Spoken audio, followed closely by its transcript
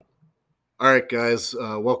All right, guys,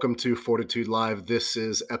 welcome to Fortitude Live. This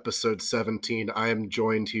is episode 17. I am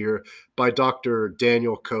joined here by Dr.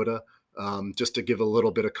 Daniel Coda. Just to give a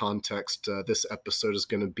little bit of context, this episode is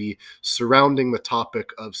going to be surrounding the topic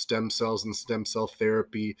of stem cells and stem cell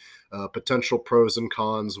therapy, potential pros and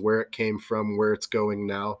cons, where it came from, where it's going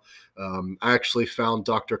now. I actually found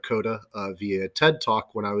Dr. Coda via TED Talk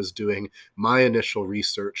when I was doing my initial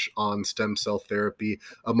research on stem cell therapy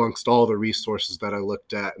amongst all the resources that I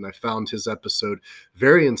looked at, and I found his episode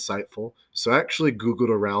very insightful. So I actually Googled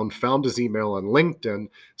around, found his email on LinkedIn,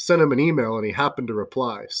 sent him an email, and he happened to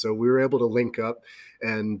reply. So we were able to link up,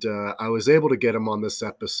 and I was able to get him on this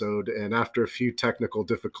episode. And after a few technical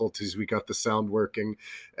difficulties, we got the sound working,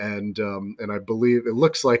 and I believe it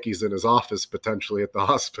looks like he's in his office potentially at the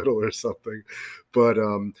hospital or something. But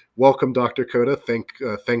welcome, Dr. Coda.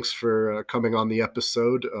 Thanks for coming on the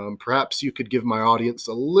episode. Perhaps you could give my audience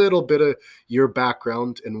a little bit of your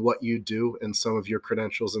background and what you do and some of your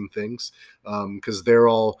credentials and things, because they're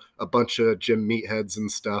all a bunch of gym meatheads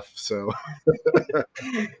and stuff. So,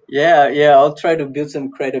 Yeah, I'll try to build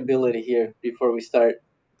some credibility here before we start,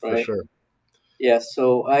 for right? sure. Yeah,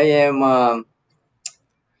 so I'm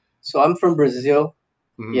from Brazil.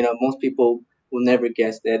 Hmm. Most people will never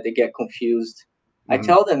guess that. They get confused. I Hmm.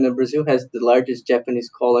 tell them that Brazil has the largest Japanese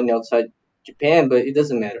colony outside Japan, but it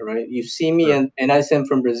doesn't matter, right? You see me Sure. and I say I'm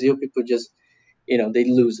from Brazil, people just, they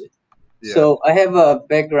lose it. Yeah. So I have a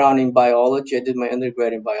background in biology. I did my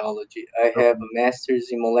undergrad in biology. I have Okay. a master's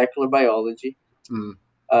in molecular biology. Mm.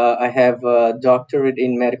 I have a doctorate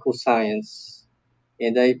in medical science,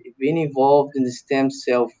 and I've been involved in the stem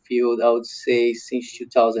cell field, I would say, since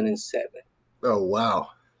 2007. Oh, wow.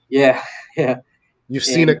 Yeah, yeah, You've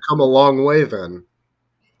seen and it come a long way then.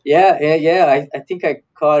 yeah. I think I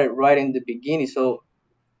caught it right in the beginning. So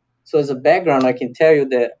as a background, I can tell you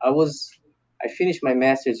that I finished my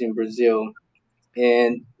master's in Brazil,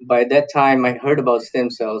 and by that time, I heard about stem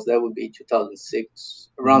cells. That would be 2006,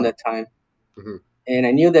 around Hmm. that time. Hmm. And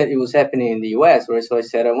I knew that it was happening in the U.S., right? So I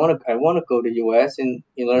said, I want to go to the U.S. and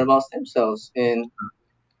learn about stem cells. And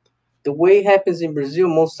the way it happens in Brazil,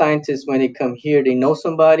 most scientists when they come here, they know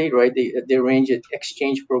somebody, right? They arrange an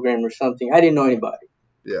exchange program or something. I didn't know anybody.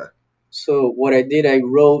 Yeah. So what I did, I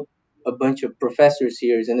wrote a bunch of professors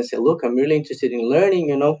here, and I said, look, I'm really interested in learning.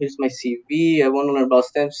 Here's my CV. I want to learn about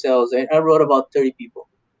stem cells. And I wrote about 30 people.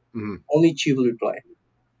 Hmm. Only two replied.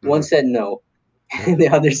 One Hmm. said no, and the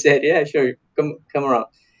other said, yeah, sure, come around.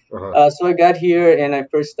 Uh-huh. So I got here and I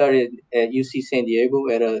first started at UC San Diego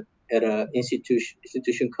at a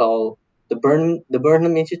institution called the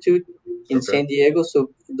Burnham Institute in Okay. San Diego.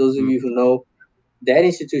 So for those of Mm. you who know, that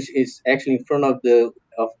institution is actually in front of the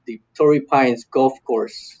Torrey Pines golf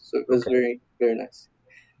course. So it was Okay. very very nice.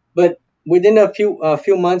 But within a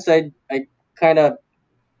few months, I kind of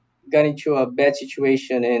got into a bad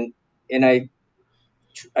situation and I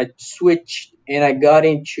switched and I got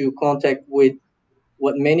into contact with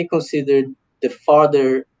what many considered the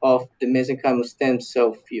father of the mesenchymal stem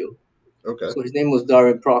cell field. Okay. So his name was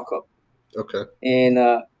Darwin Prokop, Okay. and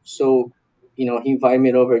so he invited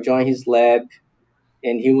me over, join his lab,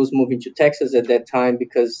 and he was moving to Texas at that time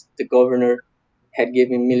because the governor had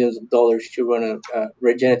given millions of dollars to run a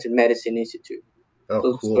regenerative medicine institute. Oh,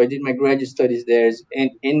 So cool. I did my graduate studies there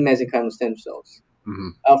in mesenchymal stem cells. Hmm.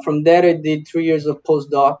 From that, I did 3 years of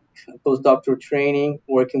postdoctoral training,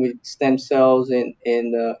 working with stem cells in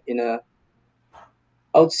a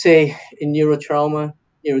I would say in neurotrauma,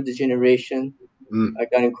 neurodegeneration. Mm. I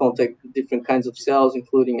got in contact with different kinds of cells,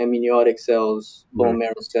 including amniotic cells, Mm. bone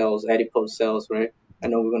marrow cells, adipose cells, right? I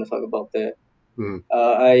know we're going to talk about that. Mm.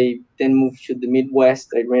 I then moved to the Midwest.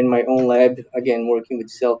 I ran my own lab, again, working with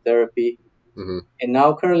cell therapy. Hmm. And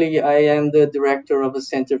now, currently, I am the director of a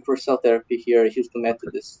center for cell therapy here at Houston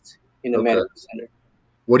Methodist in the Okay. medical center.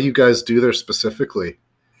 What do you guys do there specifically?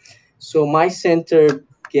 So, my center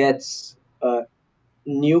gets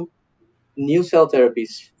new new cell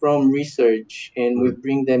therapies from research and we Mm.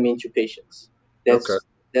 bring them into patients. Okay.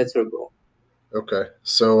 That's our goal. Okay.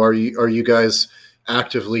 So are you guys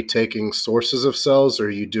actively taking sources of cells? Or are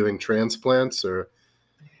you doing transplants or?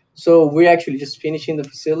 So we're actually just finishing the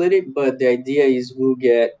facility, but the idea is we'll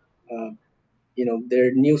get, uh, there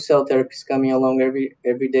are new cell therapies coming along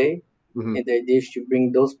every day, Hmm. and the idea is to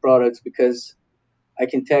bring those products because I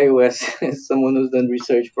can tell you as someone who's done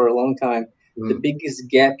research for a long time, the Hmm. biggest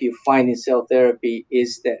gap you find in cell therapy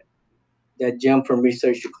is that jump from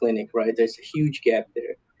research to clinic, right? There's a huge gap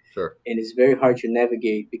there. Sure. And it's very hard to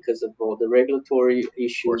navigate because of all the regulatory Of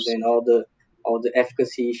issues course. and all the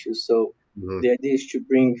efficacy issues. So Hmm. the idea is to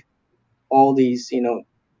bring all these,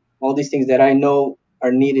 all these things that I know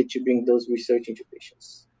are needed to bring those research into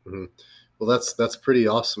patients. Mhm. Well, that's pretty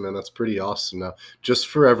awesome, man. That's pretty awesome. Now, just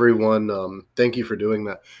for everyone, thank you for doing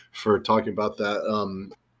that, for talking about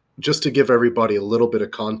that. Just to give everybody a little bit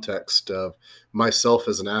of context of myself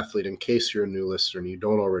as an athlete, in case you're a new listener and you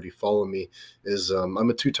don't already follow me, is I'm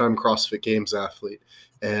a two-time CrossFit Games athlete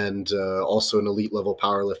and also an elite level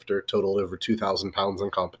powerlifter. Totaled over 2,000 pounds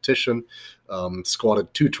in competition.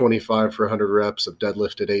 Squatted 225 for 100 reps. I've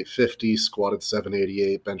deadlifted 850, squatted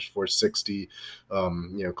 788, bench 460.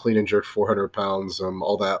 Clean and jerk 400 pounds,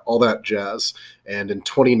 all that jazz. And in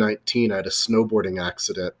 2019, I had a snowboarding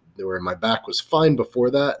accident where my back was fine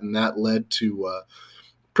before that, and that led to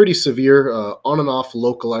pretty severe on and off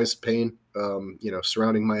localized pain.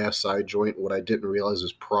 Surrounding my SI joint. What I didn't realize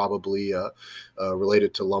is probably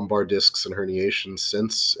related to lumbar discs and herniation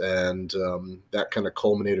since, and that kind of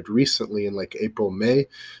culminated recently in like April, May,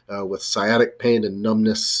 with sciatic pain and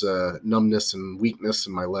numbness and weakness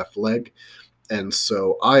in my left leg. And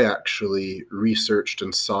so I actually researched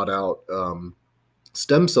and sought out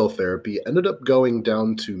stem cell therapy, ended up going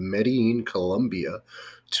down to Medellin, Colombia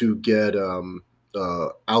to get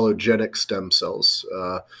allogenic stem cells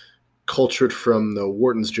cultured from the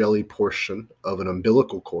Wharton's jelly portion of an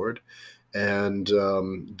umbilical cord. And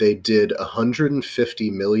they did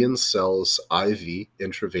 150 million cells IV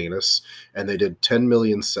intravenous, and they did 10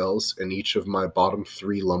 million cells in each of my bottom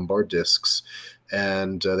three lumbar discs.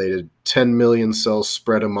 And they did 10 million cells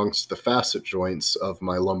spread amongst the facet joints of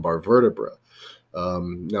my lumbar vertebra.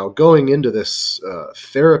 Now, going into this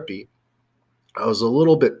therapy, I was a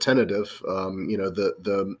little bit tentative.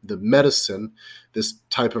 The medicine, this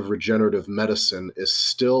type of regenerative medicine, is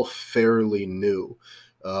still fairly new.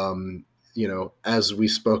 As we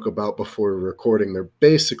spoke about before recording, they're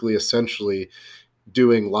basically essentially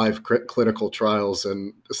doing live clinical trials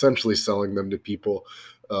and essentially selling them to people.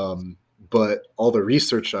 But all the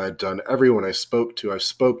research I had done, everyone I spoke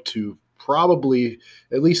to probably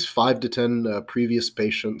at least 5 to 10 previous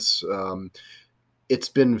patients. It's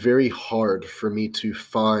been very hard for me to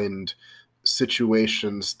find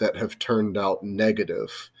situations that have turned out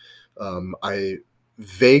negative. I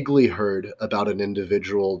vaguely heard about an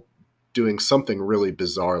individual doing something really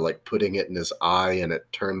bizarre, like putting it in his eye and it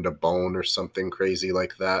turned to bone or something crazy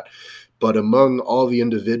like that. But among all the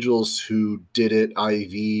individuals who did it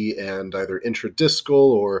IV and either intradiscal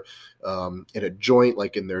or in a joint,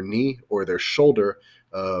 like in their knee or their shoulder,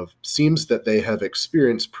 seems that they have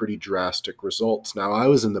experienced pretty drastic results. Now, I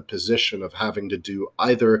was in the position of having to do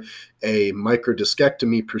either a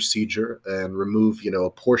microdiscectomy procedure and remove, a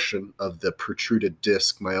portion of the protruded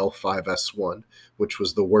disc, my L5S1, which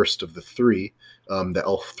was the worst of the three. The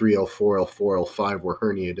L3, L4, L4, L5 were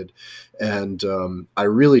herniated. And I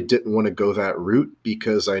really didn't want to go that route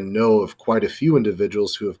because I know of quite a few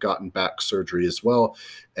individuals who have gotten back surgery as well.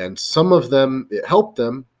 And some of them, it helped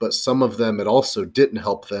them, but some of them, it also didn't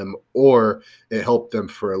help them, or it helped them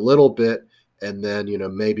for a little bit. And then,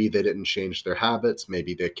 maybe they didn't change their habits.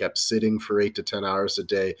 Maybe they kept sitting for 8 to 10 hours a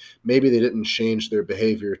day. Maybe they didn't change their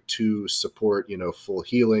behavior to support, full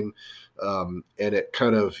healing. And it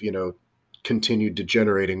kind of, continued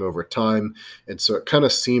degenerating over time. And so it kind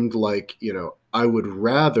of seemed like, I would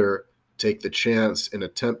rather take the chance and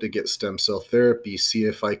attempt to get stem cell therapy, see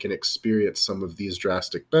if I can experience some of these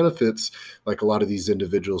drastic benefits, like a lot of these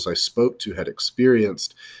individuals I spoke to had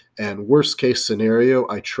experienced. And worst case scenario,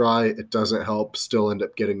 I try, it doesn't help, still end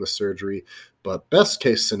up getting the surgery. But best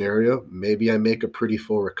case scenario, maybe I make a pretty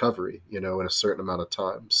full recovery, in a certain amount of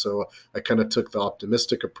time. So I kind of took the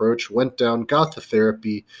optimistic approach, went down, got the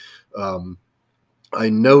therapy. I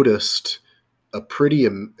noticed a pretty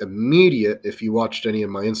immediate, if you watched any of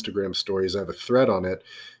my Instagram stories, I have a thread on it,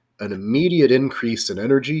 an immediate increase in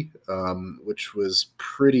energy, which was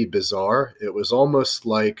pretty bizarre. It was almost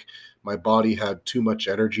like my body had too much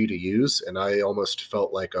energy to use, and I almost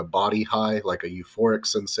felt like a body high, like a euphoric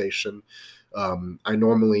sensation. I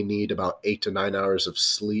normally need about 8 to 9 hours of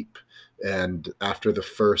sleep. And after the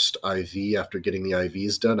first IV, after getting the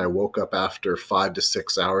IVs done, I woke up after 5 to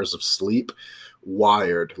 6 hours of sleep,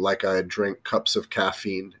 wired, like I had drank cups of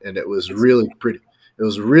caffeine. And it was really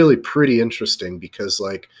pretty interesting because,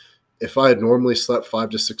 like, if I had normally slept 5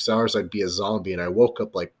 to 6 hours, I'd be a zombie. And I woke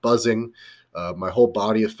up like buzzing. My whole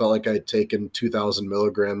body, it felt like I had taken 2,000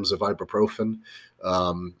 milligrams of ibuprofen.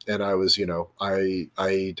 And I was,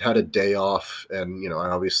 I had a day off, and, I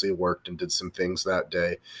obviously worked and did some things that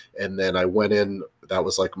day. And then I went in, that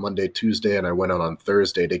was like Monday, Tuesday, and I went out on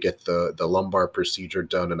Thursday to get the lumbar procedure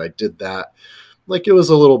done. And I did that. Like, it was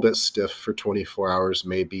a little bit stiff for 24 hours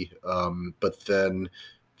maybe. But then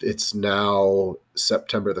It's now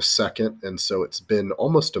September the 2nd, and so it's been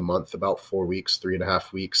almost a month, about 4 weeks,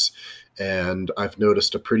 3.5 weeks, and I've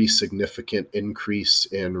noticed a pretty significant increase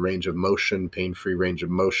in range of motion, pain-free range of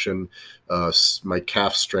motion. My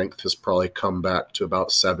calf strength has probably come back to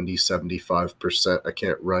about 70, 75%. I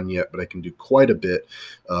can't run yet, but I can do quite a bit.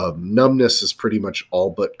 Numbness is pretty much all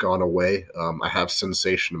but gone away. I have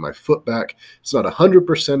sensation in my foot back. It's not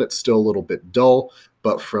 100%, it's still a little bit dull,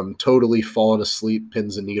 but from totally falling asleep,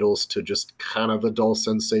 pins and needles, to just kind of a dull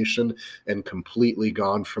sensation, and completely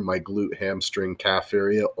gone from my glute, hamstring, calf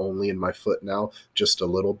area, only in my foot now, just a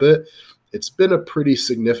little bit. It's been a pretty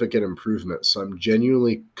significant improvement. So I'm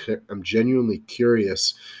genuinely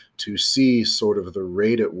curious to see sort of the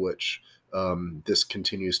rate at which this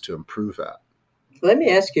continues to improve at. Let me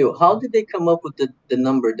ask you, how did they come up with the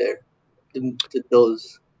number there, the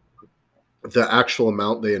dose? The actual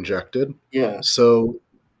amount they injected. Yeah. So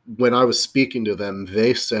when I was speaking to them,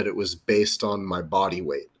 they said it was based on my body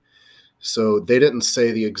weight. So they didn't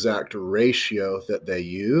say the exact ratio that they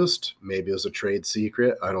used. Maybe it was a trade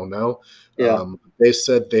secret. I don't know. Yeah.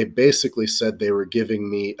 They basically said they were giving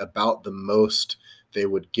me about the most they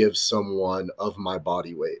would give someone of my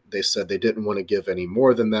body weight. They said they didn't want to give any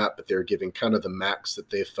more than that, but they were giving kind of the max that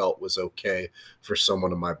they felt was okay for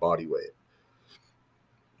someone of my body weight.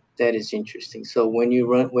 That is interesting. So when we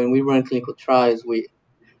run clinical trials,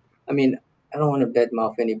 I mean, I don't want to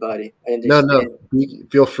badmouth anybody. No,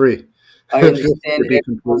 feel free. I Feel free to understand be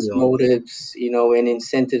everyone's completely honest. motives, and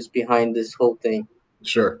incentives behind this whole thing.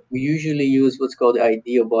 Sure. We usually use what's called the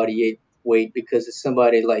ideal body weight because it's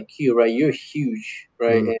somebody like you, right? You're huge,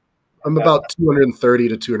 right? Mm. And, I'm about 230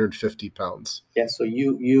 to 250 pounds. yeah, so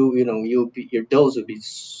your dose would be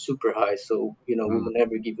super high. So we will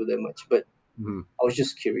never give you that much. But Mm-hmm. I was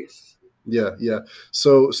just curious. Yeah.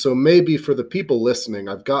 So maybe for the people listening,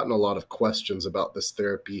 I've gotten a lot of questions about this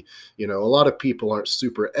therapy. A lot of people aren't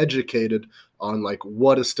super educated on like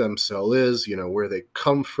what a stem cell is, where they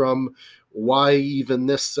come from, why even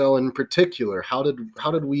this cell in particular. How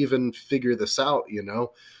did we even figure this out? Yeah,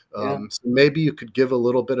 So maybe you could give a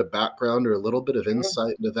little bit of background or a little bit of sure.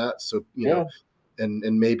 insight into that. So Yeah,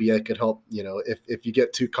 and maybe I could help. If you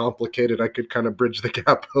get too complicated, I could kind of bridge the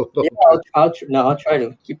gap a yeah. little I'll try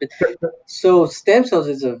to keep it. So stem cells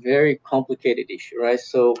is a very complicated issue, right?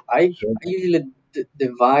 So I bit. usually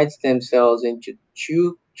divide stem cells into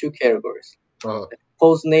two categories: Uh,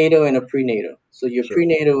 postnatal and a prenatal. So your sure.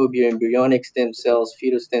 prenatal will be your embryonic stem cells,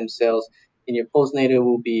 fetal stem cells, and your postnatal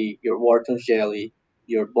will be your Wharton's jelly,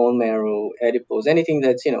 your bone marrow, adipose, anything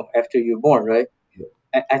that's after you're born, right?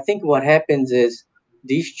 Yep. I think what happens is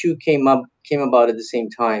these two came about at the same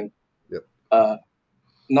time. Yep. Uh,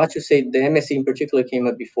 Not to say the MSc in particular came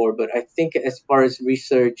up before, but I think as far as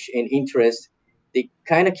research and interest, they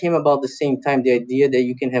kind of came about the same time. The idea that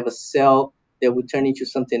you can have a cell that would turn into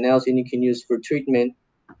something else and you can use for treatment,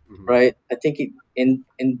 Mhm. right? I think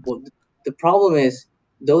the problem is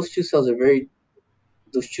those two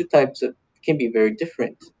types can be very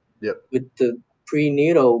different. Yep. With the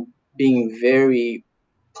prenatal being very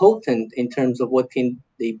potent in terms of what can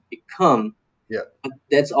they become, Yep. but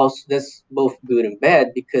that's both good and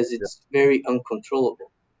bad because Yep. it's very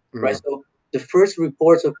uncontrollable, right? Mhm. So the first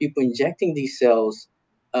reports of people injecting these cells,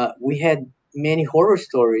 we had many horror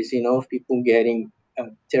stories, of people getting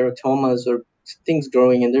teratomas or things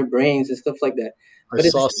growing in their brains and stuff like that. I But at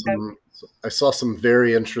the saw same time, some. I saw some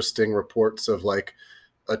very interesting reports of like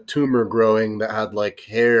a tumor growing that had like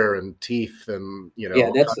hair and teeth and yeah,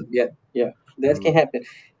 all kinds. that Mhm. can happen.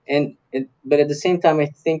 But at the same time, I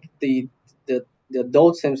think the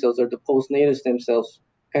adult stem cells or the postnatal stem cells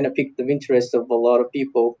kind of piqued the interest of a lot of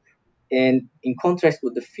people. And in contrast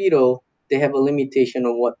with the fetal, they have a limitation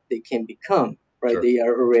on what they can become, right? Sure. They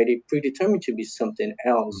are already predetermined to be something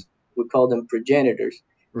else. We call them progenitors.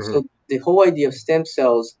 Mhm. So the whole idea of stem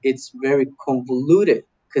cells, it's very convoluted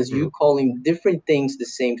because Mhm. you calling different things the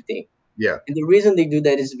same thing. Yeah. And the reason they do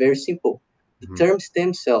that is very simple. The Mhm. term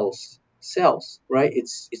stem cells, right?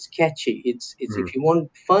 It's catchy. It's Mhm. if you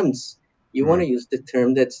want funds, you want Mhm. to use the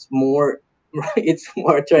term that's more right. It's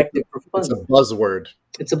more attractive for It's a funds. buzzword.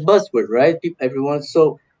 It's a buzzword, right? Everyone.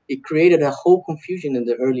 So it created a whole confusion in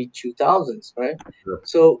the early 2000s, right? Sure.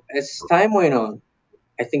 So as time went on,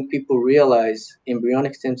 I think people realize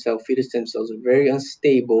embryonic stem cell, fetus stem cells are very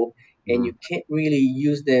unstable, and Mhm. you can't really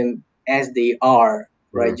use them as they are,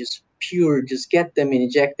 right? Mhm. Just get them and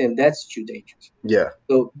inject them. That's too dangerous. Yeah.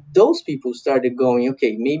 So those people started going,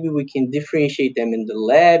 okay, maybe we can differentiate them in the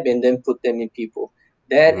lab and then put them in people.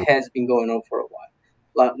 That Mhm. has been going on for a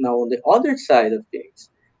while. Now, on the other side of things,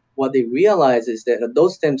 what they realize is that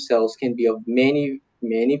those stem cells can be of many.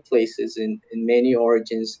 many places in many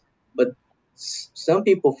origins, but some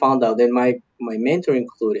people found out, and my mentor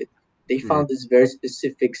included, they Mhm. found this very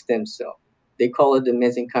specific stem cell. They call it the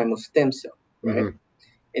mesenchymal stem cell, right? Mhm.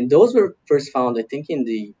 And those were first found, I think, in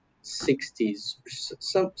the 60s.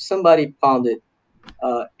 Somebody found it,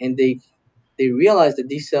 and they realized that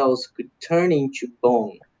these cells could turn into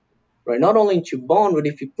bone, right? Not only into bone, but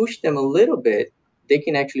if you push them a little bit, they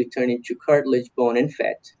can actually turn into cartilage, bone, and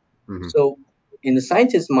fat. Mhm. So, in the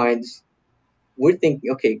scientists' minds, we're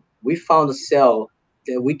thinking, okay, we found a cell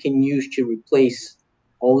that we can use to replace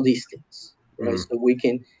all these things, right? Mhm. So we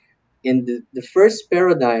can, in the first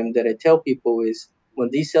paradigm that I tell people is when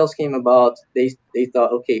these cells came about, they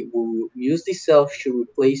thought, okay, we'll use these cells to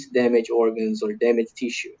replace damaged organs or damaged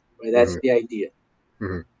tissue, right? That's Mhm. the idea.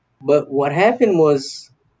 Mhm. But what happened was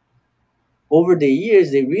over the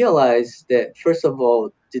years, they realized that first of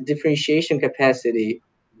all, the differentiation capacity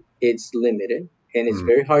it's limited and it's Mhm.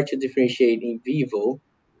 very hard to differentiate in vivo.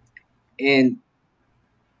 And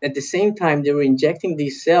at the same time, they were injecting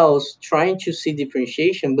these cells trying to see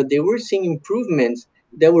differentiation, but they were seeing improvements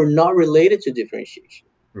that were not related to differentiation.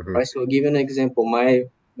 Mhm. Right. So I'll give you an example. My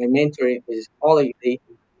mentor is colleague, they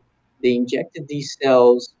injected these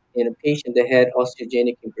cells in a patient that had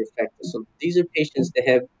osteogenic imperfecta. So these are patients that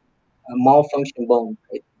have a malfunction bone,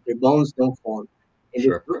 right? Their bones don't form. And they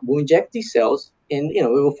Sure. will inject these cells and it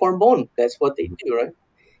will form bone. That's what they do, right?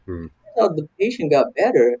 Mhm. Now the patient got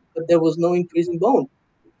better, but there was no increase in bone.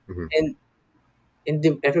 Mhm.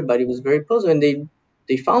 And everybody was very puzzled, and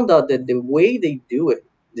they found out that the way they do it,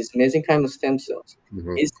 this mesenchymal stem cells,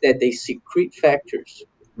 Mhm. is that they secrete factors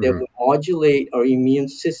that Mhm. will modulate our immune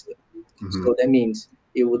system. Mhm. So that means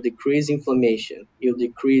it will decrease inflammation, it will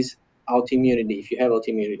decrease autoimmunity if you have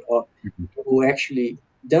autoimmunity, or Mhm. it will actually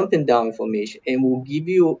dampen down inflammation and will give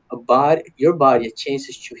you your body a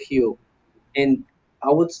chances to heal. And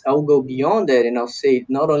I will go beyond that, and I'll say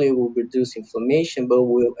not only will reduce inflammation, but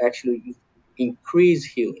will actually increase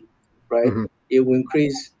healing, right? Mhm. It will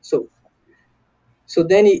increase. So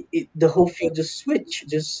then the whole field just switched,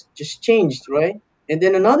 just changed, right? And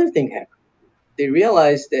then another thing happened. They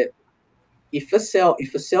realized that if a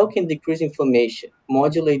cell can decrease inflammation,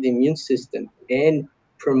 modulate the immune system, and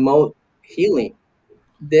promote healing,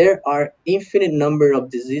 there are infinite number of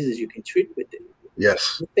diseases you can treat with it.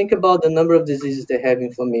 Yes. Think about the number of diseases that have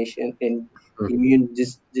inflammation and Mhm. immune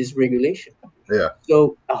dysregulation. Yeah.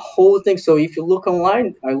 So a whole thing. So if you look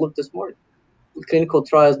online, I looked this morning,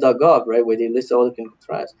 clinicaltrials.gov, right, where they list all the clinical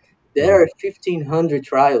trials. There Mhm. are 1,500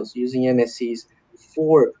 trials using MSCs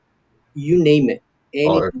for you name it,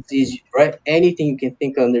 any All disease, right? Anything you can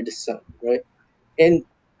think under the sun, right? And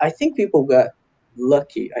I think people got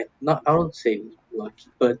lucky. I don't say lucky,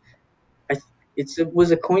 but it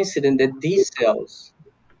was a coincidence that these cells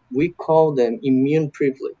we call them immune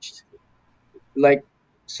privileged. Like,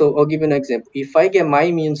 so I'll give you an example. If I get my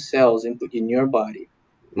immune cells and put in your body,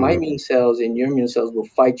 my Mhm. immune cells and your immune cells will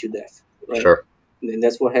fight to death, right? Sure. And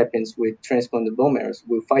that's what happens with transplanted bone marrows.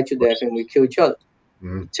 We'll fight to Of death course. and we kill each other.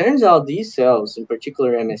 Mhm. It turns out these cells, in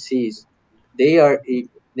particular MSCs, they are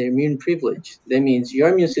they're immune privileged. That means your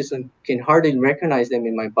immune system can hardly recognize them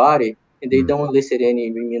in my body, and they Mhm. don't elicit any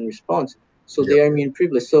immune response. So they Yep. are immune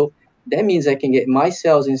privileged. So that means I can get my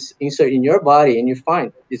cells insert in your body, and you're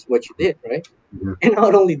fine. It's what you did, right? Mhm. And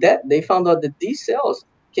not only that, they found out that these cells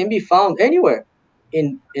can be found anywhere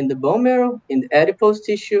in the bone marrow, in the adipose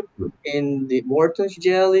tissue, in the Morton's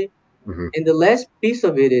jelly. Mhm. And the last piece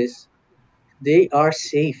of it is they are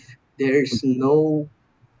safe. There's no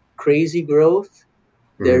crazy growth.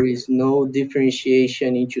 Mhm. There is no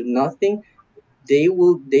differentiation into nothing. They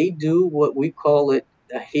do what we call it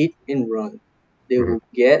a hit and run. They Mhm. will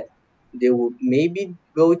they will maybe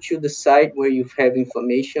go to the site where you have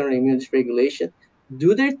inflammation or immune dysregulation,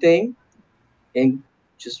 do their thing, and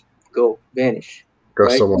just go vanish. Go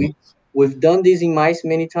Right? somewhere. We've done this in mice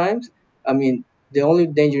many times. I mean, the only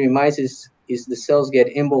danger in mice is the cells get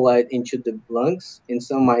embolized into the lungs, and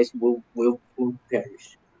some mice will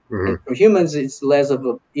perish. And Mhm. for humans, it's less of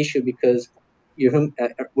an issue because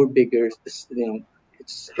we're bigger.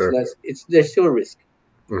 It's Sure. less. It's there's still a risk,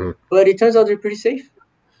 Mhm. but it turns out they're pretty safe.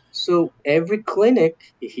 So every clinic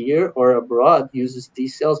here or abroad uses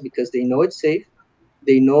these cells because they know it's safe.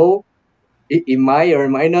 They know it might or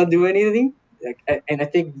might not do anything. And I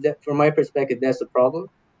think that from my perspective, that's the problem.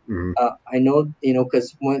 Mhm. I know,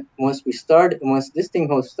 because once this thing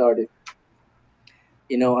whole started,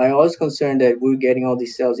 I was concerned that we're getting all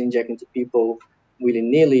these cells injected into people willy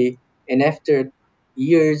nilly, and after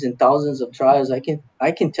years and thousands of trials, I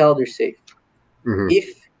can tell they're safe Mhm.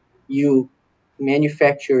 if you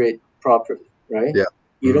manufacture it properly, right? Yeah.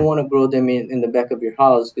 You don't want to grow them in the back of your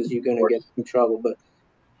house because you're gonna get in trouble. But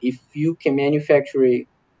if you can manufacture a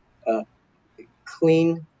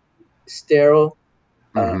clean, sterile,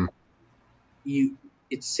 uh, Mm-hmm. you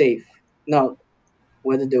it's safe. Now,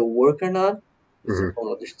 whether they'll work or not, it's a Mm-hmm.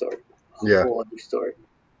 whole other story. Yeah. Whole other story.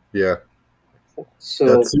 Yeah.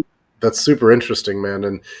 So That's super interesting,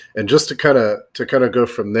 man. And just to kind of go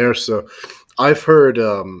from there. So I've heard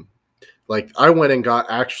like I went and got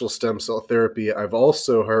actual stem cell therapy. I've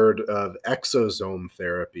also heard of exosome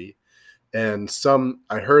therapy. And some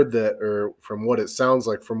I heard that, or from what it sounds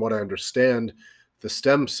like, from what I understand, the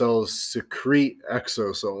stem cells secrete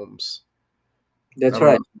exosomes. I that's don't know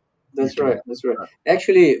right. if you That's can right. answer That's right. that.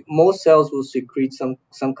 Actually, most cells will secrete some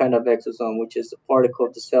kind of exosome, which is a particle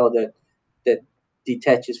of the cell that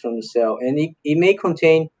detaches from the cell, and it may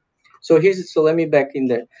contain. So let me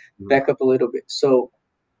Mhm. back up a little bit. So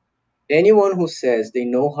anyone who says they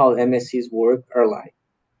know how MSCs work are lying.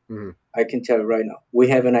 Mhm. I can tell you right now. We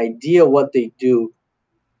have an idea what they do,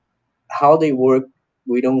 how they work.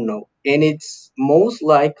 We don't know, and it's most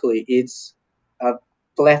likely it's a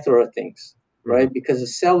plethora of things, right? Mhm. Because a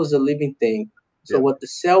cell is a living thing. So Yeah. what the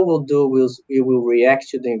cell will do is it will react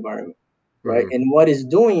to the environment, right? Mhm. And what it's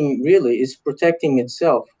doing really is protecting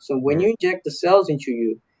itself. So when Mhm. you inject the cells into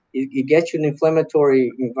you, it gets you an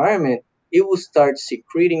inflammatory environment. It will start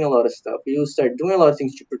secreting a lot of stuff. It will start doing a lot of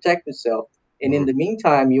things to protect itself. And in Mhm. the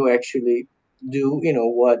meantime, you actually do,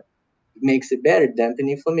 what makes it better, dampen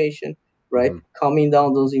inflammation, right? Mhm. Calming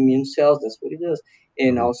down those immune cells, that's what it does.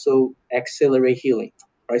 And Mhm. also accelerate healing,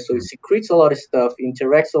 right? So it Mhm. secretes a lot of stuff,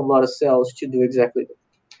 interacts with a lot of cells to do exactly that.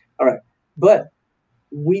 All right. But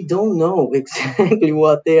we don't know exactly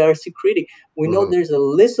what they are secreting. We know Mhm. there's a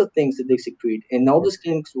list of things that they secrete, and all those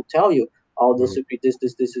clinics will tell you, oh, they'll Mhm. secrete this.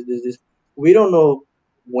 We don't know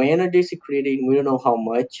when are they secreting. We don't know how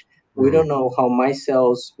much. We Mhm. don't know how my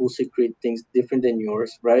cells will secrete things different than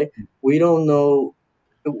yours, right? We don't know.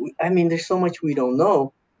 I mean, there's so much we don't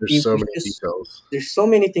know. There's If so we many just details. There's so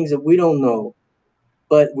many things that we don't know,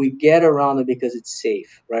 but we get around it because it's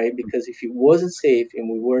safe, right? Because if it wasn't safe and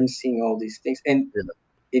we weren't seeing all these things, and Yeah.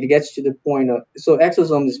 it gets to the point of, so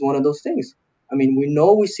exosome is one of those things. I mean, we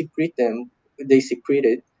know we secrete them, they secrete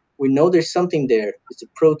it. We know there's something there. It's a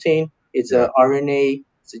protein, it's Yeah. a RNA,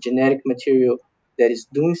 it's a genetic material that is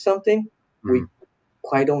doing something. Mhm. We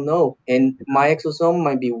quite don't know. And my exosome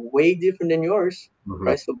might be way different than yours, Mhm.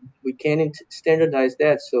 right? So we can't standardize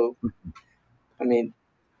that. So, I mean,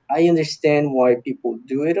 I understand why people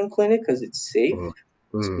do it in clinic because it's safe. Mhm.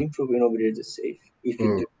 It's Mhm. been proven over there it's safe if you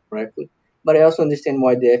do Mhm. it correctly. But I also understand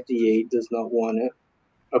why the FDA does not want to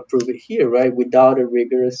approve it here, right? Without a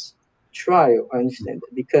rigorous trial. I understand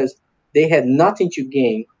that because they had nothing to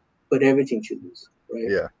gain, but everything to lose, right?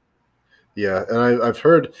 Yeah. Yeah, and I've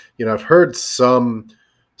heard, I've heard some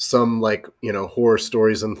like, horror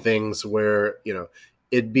stories and things where,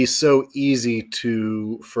 it'd be so easy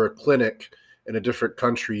to for a clinic in a different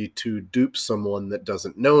country to dupe someone that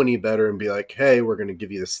doesn't know any better and be like, "Hey, we're going to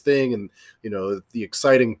give you this thing," and the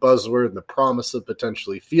exciting buzzword and the promise of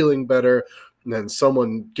potentially feeling better, and then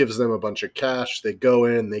someone gives them a bunch of cash, they go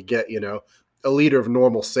in, they get, a liter of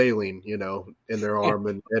normal saline, in their arm,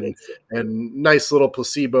 and and Exactly. and nice little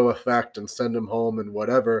placebo effect, and send them home and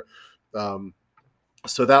whatever. Um,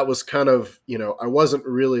 so that was kind of, I wasn't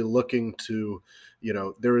really looking to,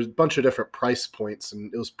 there was a bunch of different price points,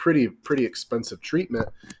 and it was pretty expensive treatment.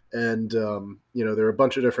 And there were a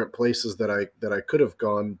bunch of different places that I could have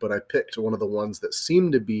gone, but I picked one of the ones that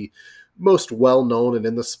seemed to be most well known and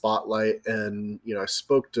in the spotlight. And I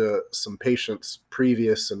spoke to some patients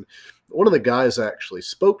previous, and one of the guys I actually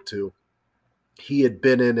spoke to, he had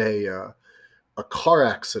been in a car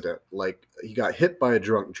accident. Like, he got hit by a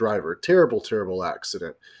drunk driver, terrible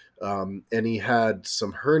accident. And he had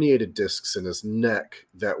some herniated discs in his neck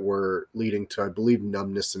that were leading to, I believe,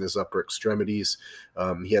 numbness in his upper extremities.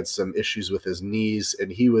 He had some issues with his knees,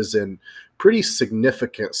 and he was in pretty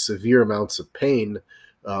significant, severe amounts of pain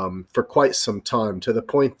for quite some time, to the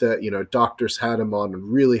point that doctors had him on a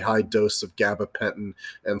really high dose of gabapentin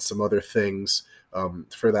and some other things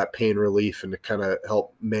for that pain relief and to kind of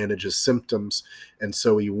help manage his symptoms. And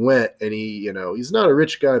so he went, and he's not a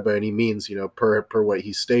rich guy by any means, per what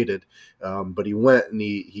he stated. But he went and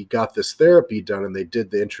he got this therapy done, and they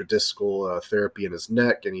did the intradiscal therapy in his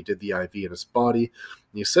neck, and he did the IV in his body.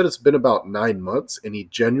 And he said it's been about 9 months, and he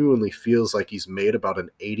genuinely feels like he's made about an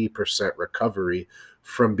 80% recovery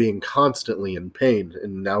from being constantly in pain.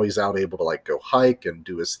 And now he's out able to like go hike and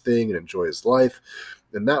do his thing and enjoy his life.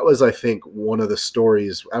 And that was, I think, one of the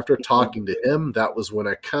stories. After talking to him, that was when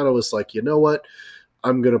I kind of was like, you know what?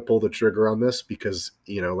 I'm going to pull the trigger on this because,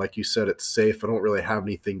 like you said, it's safe. I don't really have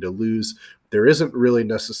anything to lose. There isn't really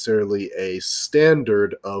necessarily a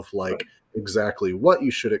standard of like Right. exactly what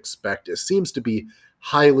you should expect. It seems to be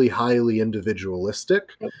highly, highly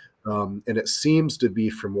individualistic. Yep. And it seems to be,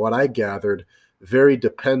 from what I gathered, very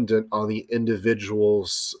dependent on the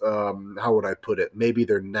individual's, how would I put it? Maybe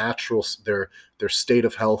their natural, their state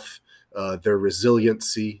of health, their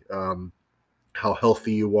resiliency, how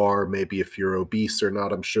healthy you are, maybe if you're obese or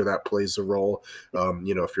not. I'm sure that plays a role.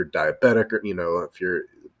 If you're diabetic, or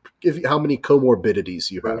if how many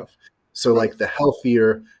comorbidities you Right. have. So Right. like the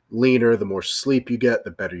healthier, leaner, the more sleep you get,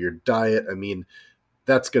 the better your diet. I mean,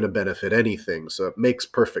 that's going to benefit anything. So it makes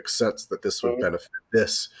perfect sense that this would Right. benefit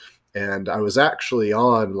this. And I was actually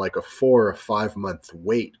on like a 4 or 5 month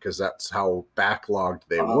wait because that's how backlogged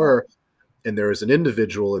they Wow. were. And there was an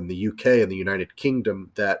individual in the UK, in the United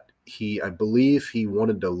Kingdom, that I believe he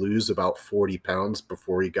wanted to lose about 40 pounds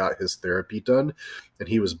before he got his therapy done. And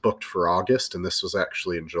he was booked for August, and this was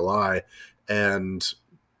actually in July. And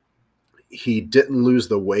he didn't lose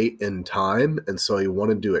the weight in time, and so he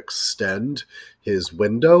wanted to extend his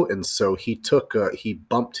window, and so he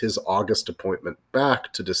bumped his August appointment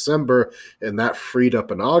back to December, and that freed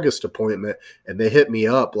up an August appointment. And they hit me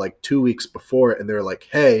up like 2 weeks before, and they're like,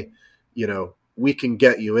 hey, we can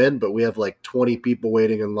get you in, but we have like 20 people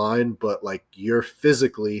waiting in line, but like you're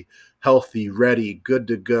physically healthy, ready, good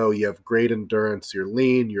to go, you have great endurance, you're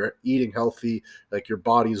lean, you're eating healthy, like your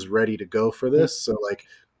body's ready to go for Mm. this, so like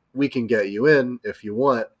we can get you in if you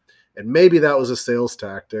want. And maybe that was a sales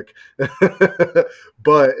tactic,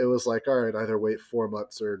 but it was like, all right, either wait 4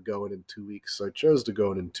 months or go in 2 weeks. So I chose to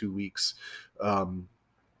go in 2 weeks.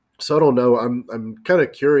 So I don't know. I'm kind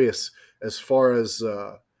of curious as far as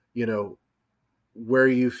you know where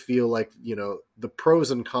you feel like the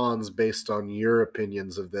pros and cons based on your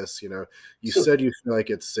opinions of this. You So said you feel like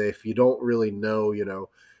it's safe. You don't really know.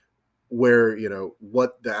 Where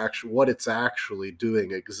what it's actually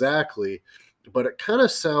doing exactly, but it kind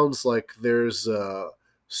of sounds like there's a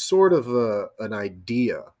sort of an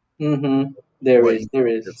idea mm-hmm. what you There think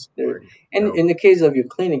is, it's there. doing. And in the case of your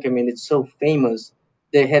clinic, I mean, it's so famous.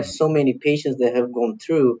 They have Mhm, so many patients that have gone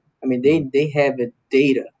through. I mean, mhm, they have a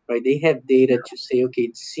data, right? They have data to say, okay,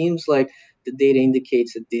 it seems like the data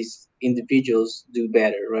indicates that these individuals do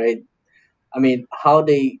better, right? I mean,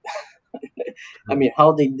 mhm,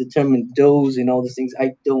 how they determine dose and all these things,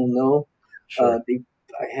 I don't know. sure.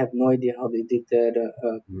 I have no idea how they did that.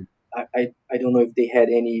 Mhm, I don't know if they had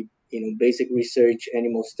any, basic research,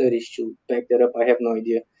 animal studies to back that up. I have no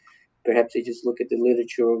idea. Perhaps they just look at the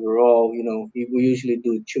literature overall. We usually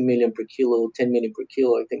do 2 million per kilo, 10 million per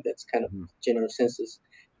kilo. I think that's kind of mhm, general census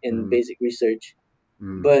in mhm, basic research.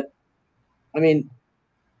 mhm. But I mean,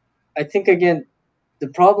 I think again, the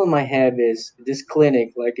problem I have is this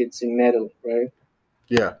clinic, like it's in metal, right?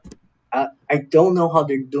 Yeah. I don't know how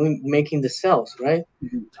they're doing making the cells, right?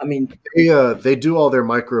 I mean, They do all their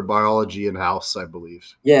microbiology in house, I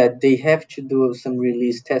believe. yeah, they have to do some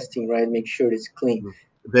release testing, right? Make sure it's clean.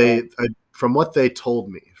 They from what they told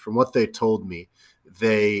me,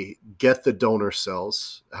 they get the donor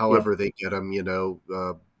cells Yeah, however they get them.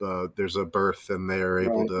 There's a birth and they're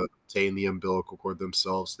able right. to obtain the umbilical cord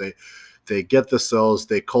themselves. They get the cells,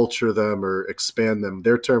 they culture them or expand them.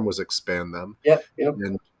 Their term was expand them. Yep, yep.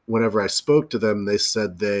 And whenever I spoke to them, they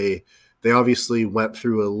said they obviously went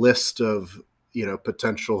through a list of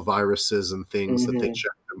potential viruses and things that they Hmm.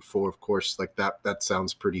 checked them for. Of course, like that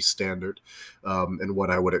sounds pretty standard, and what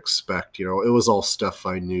I would expect. It was all stuff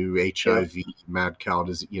I knew: Yeah, HIV, mad cow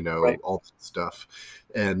disease, right. all that stuff,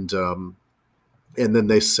 and and then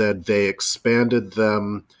they said they expanded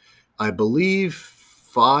them, I believe,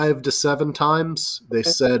 5 to 7 times. They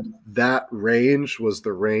Okay. said that range was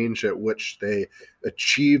the range at which they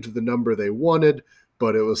achieved the number they wanted,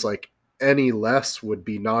 but it was like any less would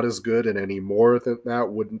be not as good, and any more than that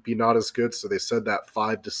wouldn't be not as good. So they said that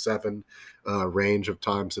 5 to 7 range of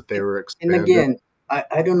times that they And, were and expanded. again,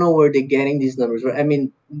 I don't know where they're getting these numbers, right? I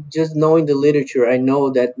mean, just knowing the literature, I know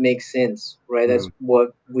that makes sense, right? That's Mm,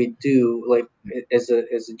 what we do, like as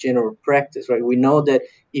a general practice, right? We know that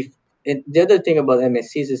if and the other thing about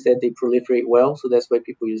MSCs is that they proliferate well, so that's why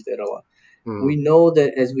people use that a lot. We mm, know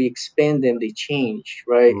that as we expand them, they change,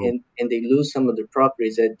 right? mm, And they lose some of their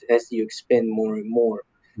properties as you expand more and more.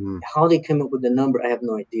 mm, How they came up with the number, I have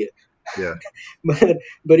no idea. yeah.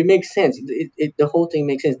 But it makes sense. The whole thing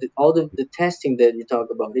makes sense. All the testing that you talk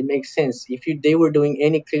about, it makes sense. If they were doing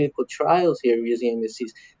any clinical trials here using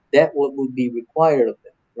MSCs, that what would be required of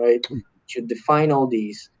them, right? To define all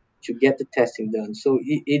these, to get the testing done. So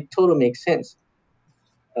it totally makes sense.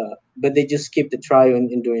 But they just skip the trial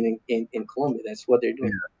and doing it in Colombia. That's what they're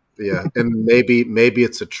doing. Yeah, and maybe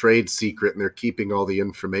it's a trade secret and they're keeping all the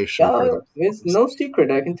information for Yeah, it's themselves. no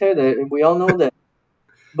secret. I can tell you that. We all know that.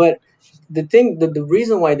 But the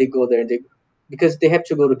reason why they go there, because they have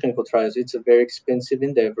to go to clinical trials. It's a very expensive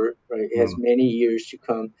endeavor, right? It has Mm, many years to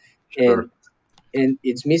come, sure. and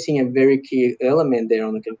it's missing a very key element there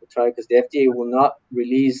on the clinical trial because the FDA will not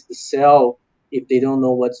release the cell if they don't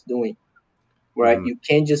know what's doing, right? Mm, You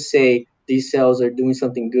can't just say these cells are doing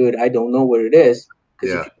something good. I don't know what it is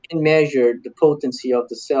because if yeah. you can measure the potency of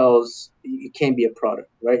the cells, it can't be a product,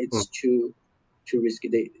 right? Mm, It's too risky.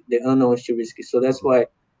 The unknown is too risky, so that's mm, why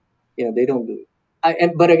they don't do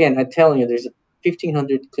it. But again, I'm telling you, there's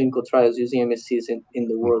 1,500 clinical trials using MSCs in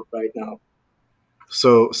the mm. world right now.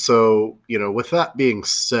 So with that being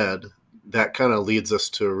said, that kind of leads us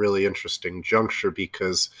to a really interesting juncture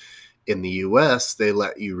because in the US they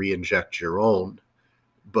let you re-inject your own,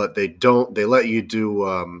 but they don't. They let you do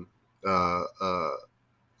uh, uh,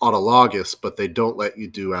 autologous, but they don't let you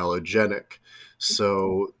do allogenic.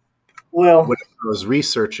 So Well, when I was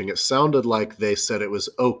researching, it sounded like they said it was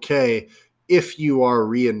okay if you are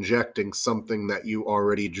re-injecting something that you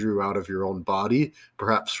already drew out of your own body,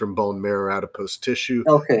 perhaps from bone marrow, adipose tissue,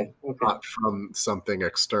 okay, okay. not from something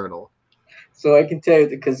external. So I can tell you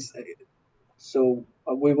because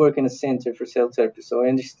we work in a center for cell therapy, so I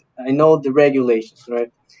understand. I know the regulations,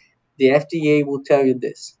 right? The FDA will tell you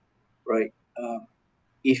this, right?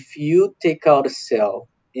 If you take out a cell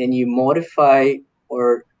and you modify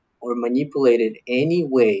or manipulate it any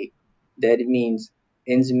way, that means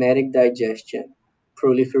enzymatic digestion,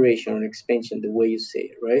 proliferation, or expansion, the way you say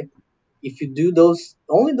it, right? If you do those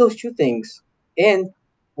two things, and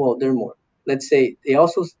well, there are more. Let's say they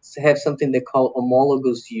also have something they call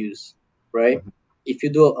homologous use, right? Mhm. If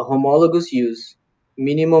you do a homologous use,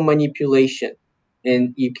 minimal manipulation,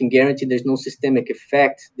 and you can guarantee there's no systemic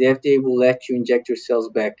effect, the FDA will let you inject your cells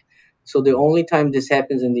back. So the only time this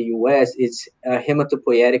happens in the U.S. it's a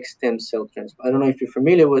hematopoietic stem cell transplant. I don't know if you're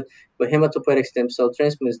familiar with, but hematopoietic stem cell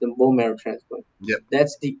transplant is the bone marrow transplant. Yep,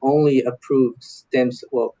 That's the only approved stem cell.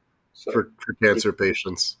 Well, sorry, for cancer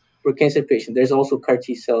patients. for cancer patients. There's also CAR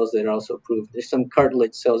T cells that are also approved. There's some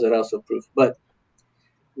cartilage cells that are also approved. But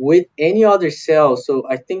with any other cell, so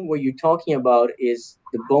I think what you're talking about is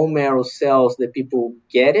the bone marrow cells that people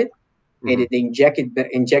get it and Hmm. they inject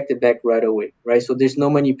it back right away, right? So there's no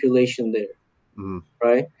manipulation there, Hmm.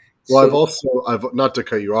 right? Well, So I've not to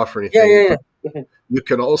cut you off or yeah, yeah, anything, yeah. but Go ahead. you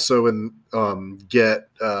can also get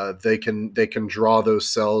they can draw those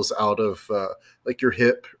cells out of like your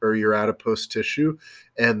hip or your adipose tissue,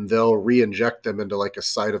 and they'll re-inject them into like a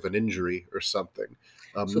site of an injury or something.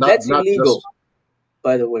 So Not that's not illegal, just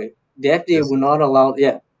by the way. The FDA is will not allow.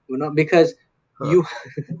 Yeah, will not because huh. you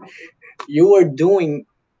you are doing.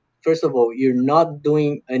 First of all, you're not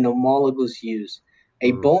doing an homologous use.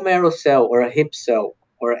 A Mm, bone marrow cell or a hip cell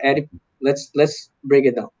or let's break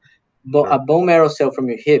it down. A sure. bone marrow cell from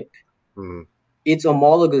your hip, Mm, its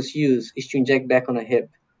homologous use is to inject back on a hip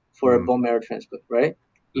for a mm, bone marrow transplant, right?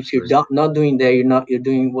 If you're interesting. not doing that, you're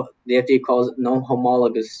doing what the FDA calls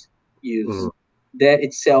non-homologous use. Mm, That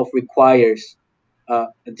itself requires a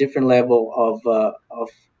different level of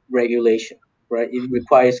regulation, right? It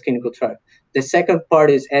requires clinical trial. The second part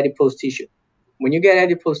is adipose tissue. When you get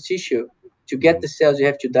adipose tissue, to get mm, the cells, you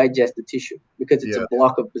have to digest the tissue because yeah,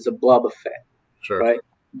 it's a blob of fat, sure. right?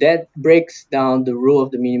 That breaks down the rule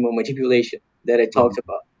of the minimum manipulation that I talked Mm,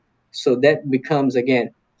 about. So that becomes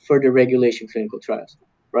again further regulation clinical trials,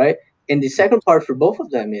 right? And the second part for both of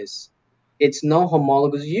them is it's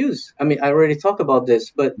non-homologous use. I mean, I already talked about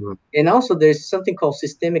this, but mm, and also there's something called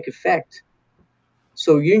systemic effect.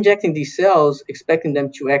 So you're injecting these cells, expecting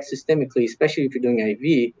them to act systemically, especially if you're doing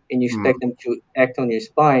IV and you mm, expect them to act on your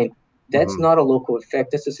spine. That's mm, not a local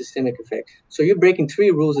effect, that's a systemic effect. So you're breaking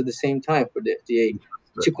three rules at the same time for the FDA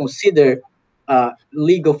to consider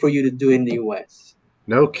legal for you to do in the US.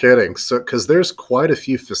 no kidding. So, because there's quite a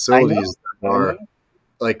few I know, facilities that I know, are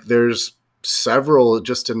like there's several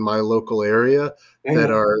just in my local area I that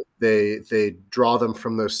know. are they draw them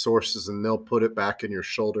from those sources and they'll put it back in your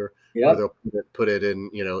shoulder or Yep, they'll put it in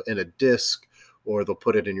in a disc or they'll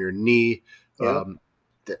put it in your knee. yep, um,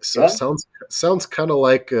 so yep, sounds kind of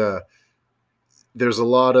like there's a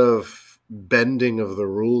lot of bending of the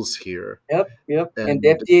rules here. yep. And the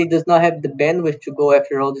And FDA does not have the bandwidth to go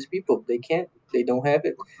after all these people. They can't. They don't have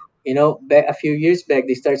it. Back a few years back,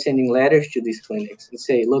 they start sending letters to these clinics and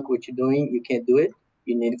say, "Look, what you're doing, you can't do it.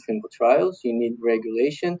 You need clinical trials. You need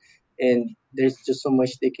regulation, and there's just so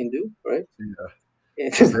much they can do, right?" yeah.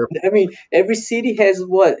 Is there I mean, every city has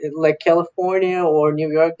what, like California or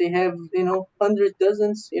New York, they have, hundreds,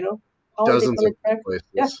 dozens, how are they dozens going of to track it?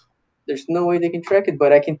 Yeah, places? there's no way they can track it,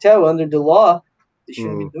 but I can tell under the law, they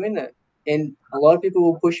shouldn't be Mm, doing that. And a lot of people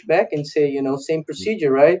will push back and say, same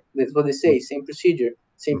procedure, right? That's what they say, same procedure,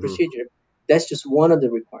 same mm-hmm. procedure. That's just one of the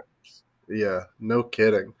requirements. Yeah, no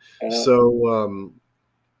kidding. Uh, So,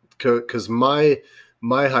 because my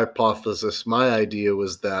hypothesis, my idea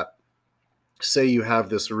was that, say you have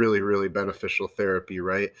this really really beneficial therapy,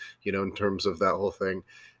 right? In terms of that whole thing,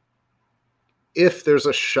 if there's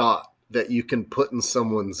a shot that you can put in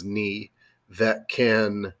someone's knee that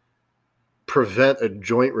can prevent a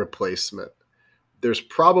joint replacement, there's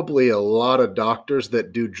probably a lot of doctors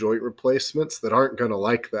that do joint replacements that aren't going to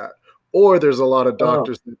like that. Or there's a lot of oh,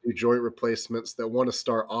 doctors that do joint replacements that want to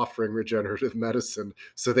start offering regenerative medicine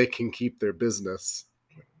so they can keep their business.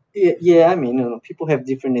 yeah, yeah. I mean, people have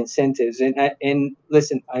different incentives, and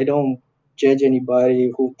listen, I don't judge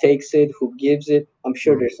anybody who takes it, who gives it. I'm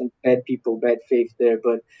sure Mm, there's some bad people, bad faith there,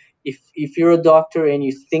 but if you're a doctor and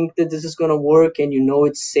you think that this is gonna work and you know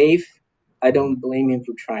it's safe, I mm, don't blame him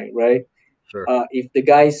for trying, right? sure. If the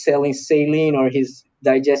guy is selling saline or he's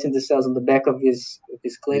digesting the cells on the back of his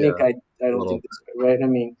clinic, Yeah, I a don't little think bit, that's right. I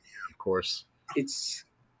mean, of course. it's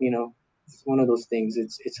you know it's one of those things.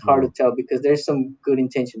 It's hard to Mm, tell because there's some good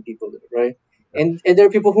intention people there, right? yeah. And there are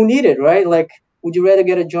people who need it, right? Like, would you rather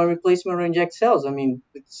get a joint replacement or inject cells? I mean,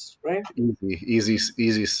 it's right.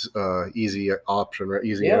 Easy option, right?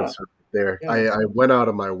 Easy Yeah, answer there. yeah, I went out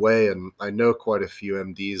of my way, and I know quite a few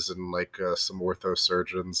MDs and like some ortho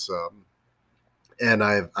surgeons. And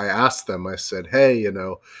I asked them, I said, hey,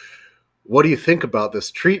 what do you think about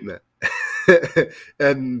this treatment?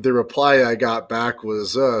 And the reply I got back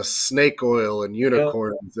was snake oil and yeah,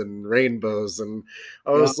 unicorns and rainbows. And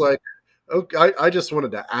I yeah, was like, okay, I just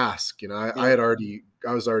wanted to ask, yeah,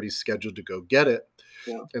 I was already scheduled to go get it.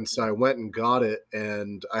 yeah, And so I went and got it,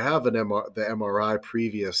 and I have the MRI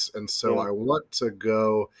previous, and so yeah. I want to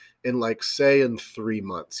go in, like, say in 3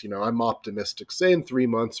 months. I'm optimistic. Say in 3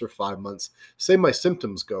 months or 5 months. Say my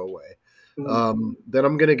symptoms go away. Mm, Then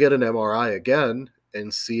I'm going to get an MRI again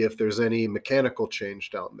and see if there's any mechanical change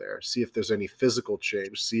down there. See if there's any physical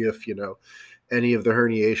change. See if any of the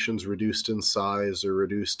herniations reduced in size or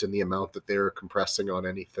reduced in the amount that they're compressing on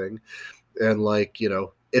anything. And, like,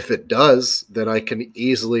 if it does, then I can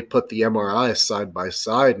easily put the MRI side by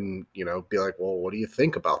side and, be like, well, what do you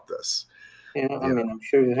think about this? yeah. I Yeah. mean, I'm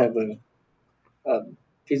sure you have a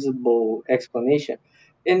feasible explanation,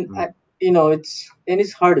 and Mm,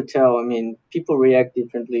 it's hard to tell. I mean, people react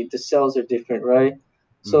differently. The cells are different, right?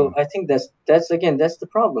 So mm, I think that's again that's the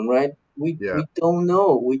problem, right? We yeah. we don't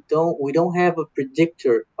know. We don't have a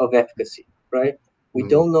predictor of efficacy, right? We Mm,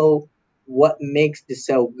 don't know what makes the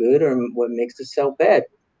cell good or what makes the cell bad.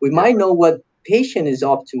 We yeah. might know what patient is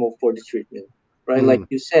optimal for the treatment, right? Like Mm,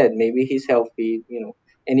 you said, maybe he's healthy,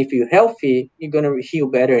 and if you're healthy, you're gonna heal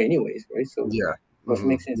better anyways, right? So yeah. which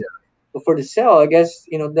makes sense. Yeah. But for the cell, I guess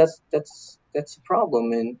that's a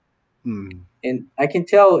problem, Mm, and I can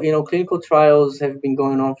tell clinical trials have been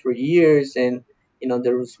going on for years, and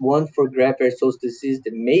there was one for graft-versus disease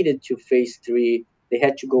that made it to phase 3. They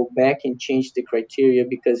had to go back and change the criteria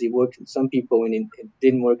because it worked in some people and it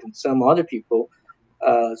didn't work in some other people.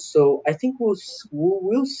 So I think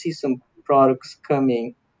we'll see some products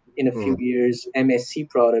coming in a few mm, years, MSC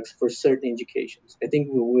products for certain indications. I think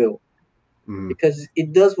we will mm, because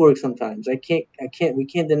it does work sometimes. We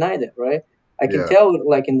can't deny that, right? I can yeah. tell,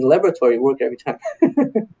 like in the laboratory, it work every time.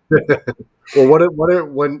 Well,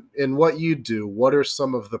 when in what you do, what are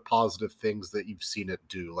some of the positive things that you've seen it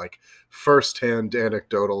do? Like, firsthand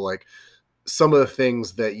anecdotal, like some of the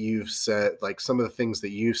things that you've said, like some of the things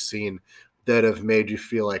that you've seen that have made you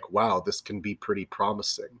feel like, wow, this can be pretty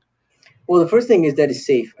promising. Well, the first thing is that it's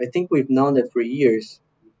safe. I think we've known that for years,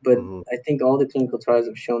 but Hmm. I think all the clinical trials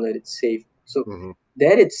have shown that it's safe. So Hmm.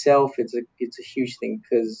 that itself, it's a huge thing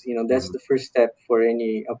because that's Hmm. the first step for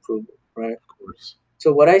any approval, right? Of course.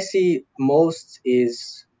 So what I see most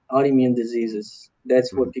is autoimmune diseases.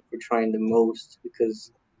 That's Hmm. what people are trying the most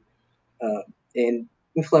because uh, and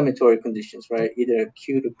inflammatory conditions, right? Either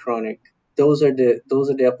acute or chronic. Those are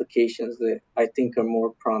the applications that I think are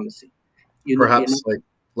more promising. Perhaps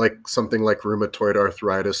like something like rheumatoid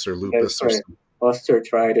arthritis or That's lupus or correct. something.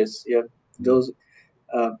 Osteoarthritis. Yep. Mm, Those.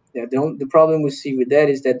 Yeah. The problem we see with that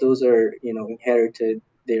is that those are inherited.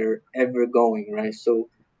 They're ever going, right? So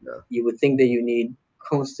yeah. you would think that you need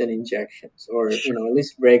constant injections or Sure. at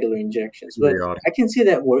least regular injections. But Periodic. I can see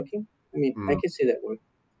that working. I mean, I Mm. can see that working.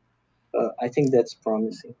 I think that's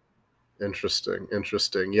promising. Interesting,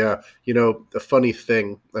 interesting. Yeah, the funny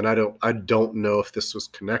thing, and I don't know if this was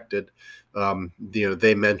connected.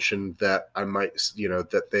 They mentioned that I might,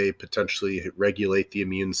 that they potentially regulate the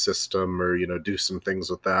immune system, or do some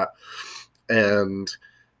things with that, and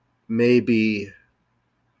maybe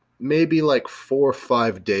like 4 or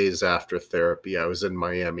 5 days after therapy, I was in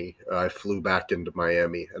Miami. I flew back into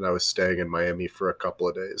Miami, and I was staying in Miami for a couple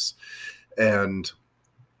of days, and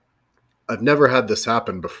I've never had this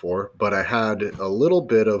happen before, but I had a little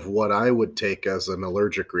bit of what I would take as an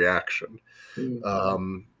allergic reaction. Mm,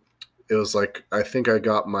 Um, it was like, I think I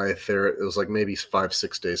got my therapy. It was like maybe 5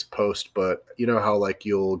 6 days post, but you know how like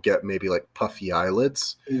you'll get maybe like puffy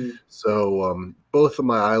eyelids. mm, So both of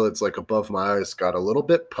my eyelids, like above my eyes, got a little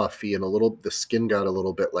bit puffy, and the skin got a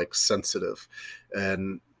little bit like sensitive,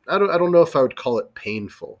 and I don't know if I would call it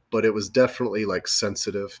painful, but it was definitely like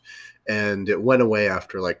sensitive, and it went away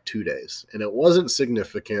after like 2 days, and it wasn't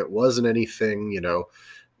significant, wasn't anything,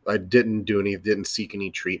 I didn't seek any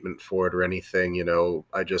treatment for it or anything,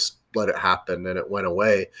 I just let it happen and it went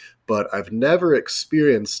away. But I've never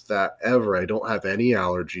experienced that ever. I don't have any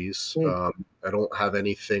allergies. mm. I don't have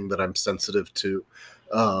anything that I'm sensitive to.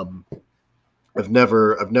 Um, I've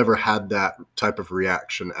never had that type of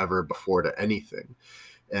reaction ever before to anything.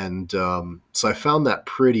 And so I found that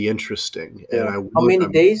pretty interesting. And Yeah. How many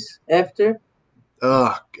days after?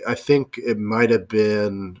 uh, I think it might have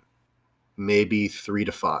been maybe 3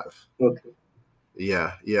 to 5. Okay.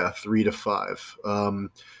 Yeah, 3 to 5.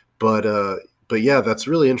 But uh, but yeah, that's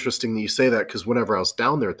really interesting that you say that, because whenever I was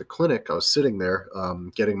down there at the clinic, I was sitting there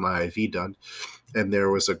getting my IV done, and there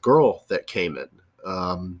was a girl that came in.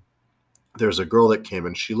 Um, there's a girl that came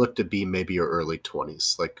in. She looked to be maybe her early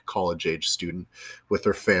 20s, like a college age student, with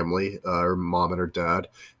her family, her mom and her dad,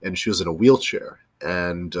 and she was in a wheelchair.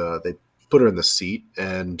 And they put her in the seat,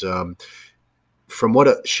 and from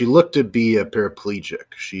she looked to be a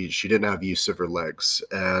paraplegic. She didn't have use of her legs,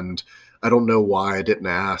 and I don't know why I didn't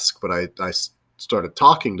ask, but I started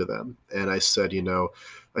talking to them, and I said,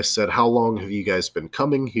 how long have you guys been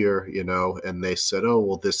coming here, and they said, oh,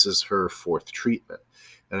 well, this is her fourth treatment.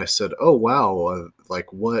 And I said, oh wow,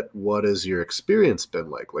 like what has your experience been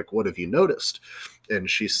like what have you noticed? And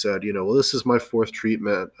she said, well, this is my fourth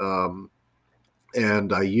treatment.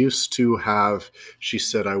 And I used to have, she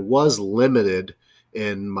said, I was limited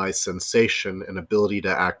in my sensation and ability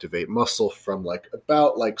to activate muscle from like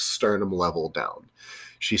about like sternum level down.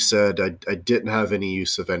 She said, I didn't have any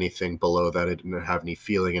use of anything below that. I didn't have any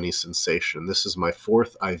feeling, any sensation. This is my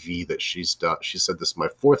fourth IV that she's done. She said, this is my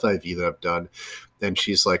fourth IV that I've done. And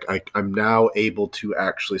she's like, I'm now able to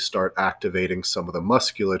actually start activating some of the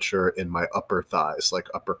musculature in my upper thighs, like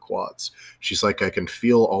upper quads. She's like, I can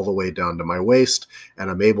feel all the way down to my waist,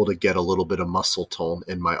 and I'm able to get a little bit of muscle tone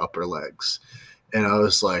in my upper legs. And I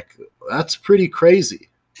was like, that's pretty crazy.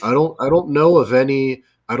 I don't know of any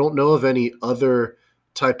other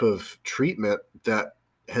type of treatment that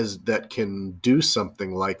can do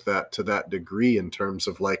something like that to that degree, in terms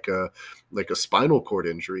of like a spinal cord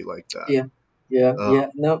injury like that. Yeah. Yeah. Uh, Yeah.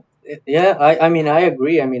 No. Yeah. I mean, I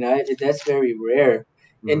agree. I mean, that's very rare,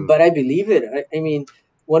 and mm, but I believe it. I mean,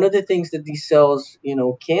 one of the things that these cells,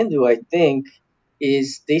 can do, I think,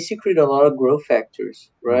 is they secrete a lot of growth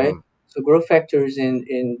factors, right? mhm. So growth factors, and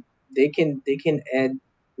they can add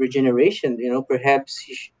regeneration. Perhaps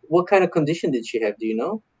what kind of condition did she have? Do you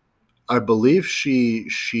know? I believe she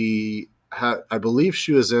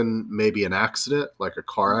was in maybe an accident, like a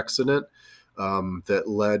car accident, that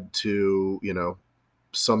led to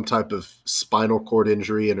some type of spinal cord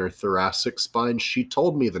injury in her thoracic spine. She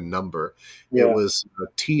told me the number. It Yeah. was a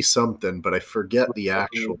T something, but I forget the Mm,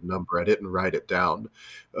 actual number. I didn't write it down.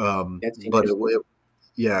 that's But interesting.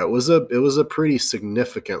 yeah, it was a pretty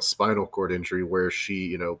significant spinal cord injury, where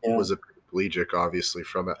she, Yeah. was a paraplegic, obviously,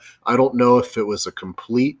 from it. I don't know if it was a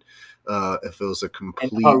complete, if it was a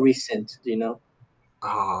And how complete. recent? Do you know?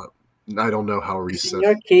 Uh, I don't know how 'Cause in recent.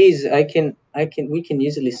 your case, we can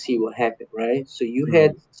easily see what happened, right? So you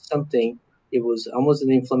had Mm, something. It was almost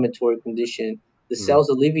an inflammatory condition. The mm, cells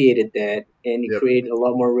alleviated that, and it yep. created a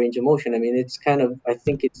lot more range of motion. I mean, I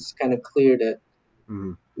think it's kind of clear that,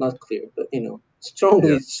 Mm, not clear, but yeah.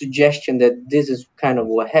 strongly suggestion that this is kind of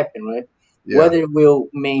what happened, right? Yeah. Whether it will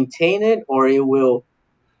maintain it or it will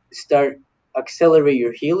start accelerate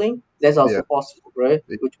your healing, that's Yeah. also possible, right?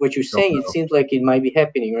 You With what you're don't saying, it know. seems like it might be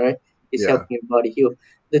happening, right? It's Yeah. helping your body heal.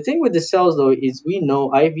 The thing with the cells, though, is we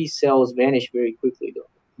know IV cells vanish very quickly, though.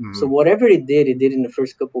 So Mm, whatever it did in the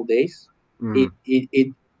first couple of days. it mm, it, it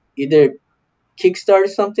either kickstarted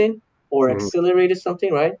something or mm, accelerated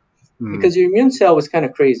something, right? mm, Because your immune cell was kind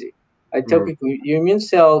of crazy. I tell mm, people your immune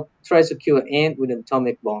cell tries to kill an ant with an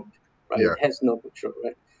atomic bomb, right? Yeah. It has no control,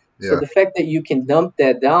 right? So Yeah. the fact that you can dump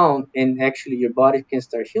that down and actually your body can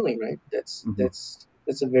start healing, right? That's Hmm.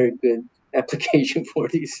 that's a very good application for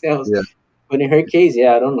these cells. Yeah. But in her case,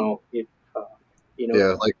 yeah, I don't know if uh, you know,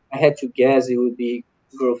 Yeah. Like, I had to guess it would be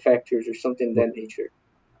growth factors or something of that nature.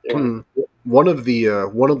 Yeah. one of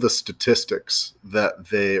the statistics that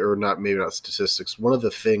they, or not, maybe not statistics, one of the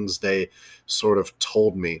things they sort of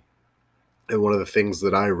told me, and one of the things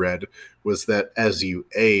that I read, was that as you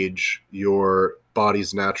age, your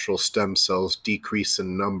body's natural stem cells decrease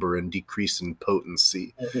in number and decrease in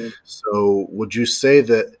potency. Mhm. So, would you say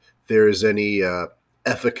that there is any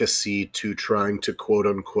efficacy to trying to quote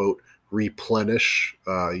unquote replenish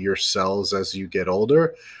your cells as you get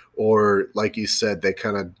older? Or, like you said, they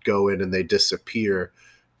kind of go in and they disappear.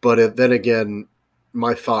 But then again,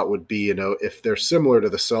 my thought would be, if they're similar to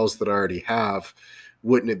the cells that I already have,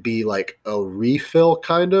 wouldn't it be like a refill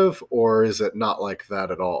kind of, or is it not like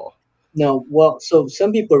that at all? No, well, so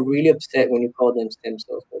some people are really upset when you call them stem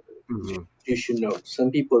cells. By the way. Hmm. You should know.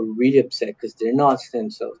 Some people are really upset because they're not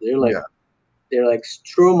stem cells. Yeah. They're like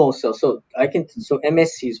stromal cells. So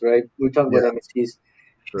MSCs, right? We're talking about Yeah. MSCs.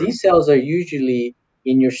 Sure. These cells are usually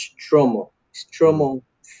in your Hmm.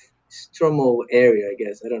 stromal area, I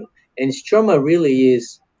guess. I don't know. And stroma really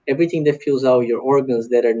is everything that fills out your organs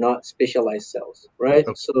that are not specialized cells, right?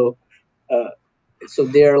 Okay. Uh, so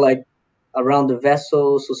they're like around the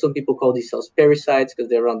vessels. So some people call these cells pericytes because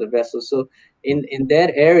they're around the vessels. So in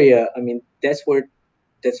that area, I mean, that's where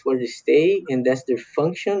they stay and that's their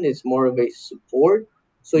function. It's more of a support.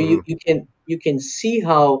 So Hmm. you can see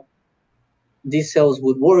how these cells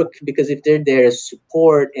would work because if they're there as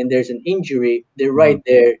support and there's an injury, they're Hmm. right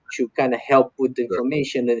there to kind of help with the Sure.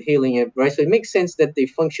 inflammation and healing it, right? So it makes sense that they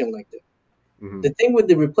function like that. Hmm. The thing with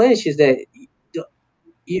the replenish is that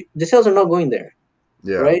the cells are not going there,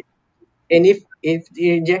 Yeah. right? And if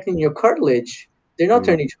you're injecting your cartilage, they're not Hmm.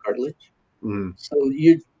 turning to cartilage. Hmm. So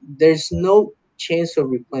there's no chance of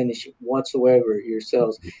replenishing whatsoever your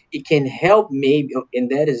cells. It can help maybe, and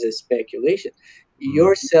that is a speculation. Hmm.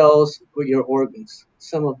 Your cells or your organs,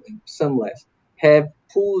 some of them, some less, have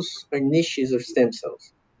pools or niches of stem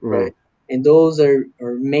cells, Hmm. right? And those are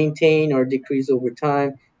maintained or decreased over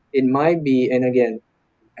time. It might be, and again,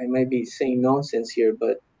 I might be saying nonsense here,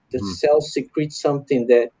 but the Hmm. cell secretes something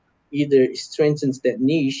that either strengthens that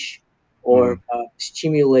niche Hmm. or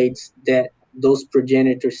stimulates those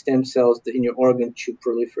progenitor stem cells in your organ to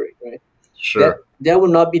proliferate. Right. That Sure. that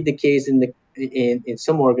would not be the case in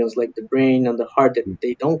some organs like the brain and the heart that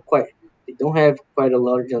they don't have quite a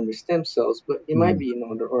large number of stem cells, but it might Hmm. be in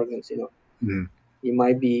other organs. Hmm. You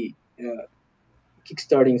might be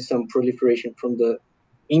kickstarting some proliferation from the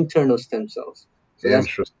internal stem cells. So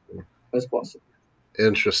Interesting. that's possible.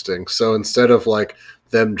 Interesting. So instead of like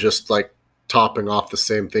them just like topping off the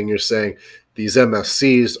same thing, you're saying these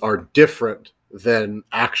MSCs are different than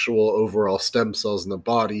actual overall stem cells in the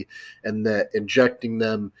body, and that injecting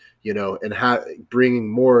them, and bringing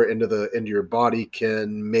more into your body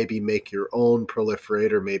can maybe make your own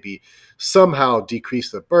proliferate, or maybe somehow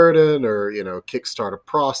decrease the burden, or kickstart a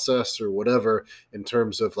process or whatever, in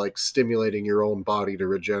terms of like stimulating your own body to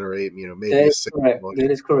regenerate. Maybe That a is signal. correct.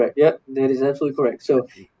 That is correct. Yeah, that is absolutely correct. So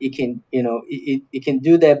it can, it can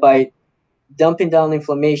do that by dumping down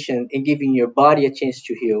inflammation and giving your body a chance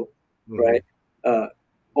to heal, Hmm. right? Uh,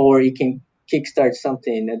 or it can kickstart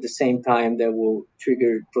something at the same time that will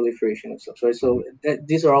trigger proliferation of cells, right? So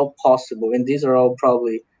these are all possible, and these are all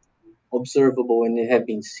probably observable and they have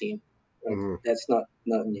been seen, right? Hmm. That's not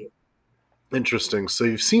new. Interesting. So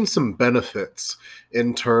you've seen some benefits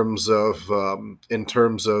in terms of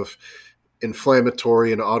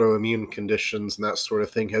inflammatory and autoimmune conditions and that sort of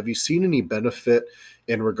thing. Have you seen any benefit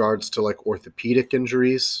in regards to like orthopedic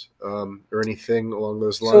injuries, or anything along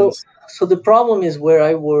those So, lines? so the problem is where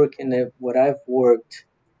I work and what I've worked.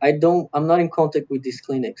 I'm not in contact with these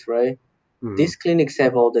clinics, right? Hmm. These clinics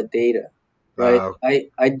have all the data, right?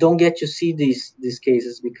 I don't get to see these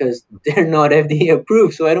cases because they're not FDA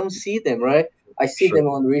approved, so I don't see them, right? I see Sure. them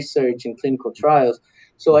on research and clinical trials.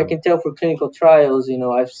 So I Hmm. can tell for clinical trials,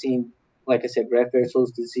 I've seen, like I said,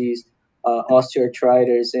 Graft-versus disease,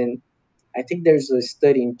 osteoarthritis, and I think there's a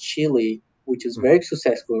study in Chile which is very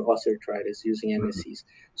successful in osteoarthritis using Hmm. MSCs.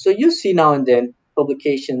 So you see now and then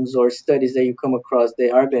publications or studies that you come across, they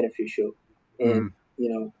are beneficial, and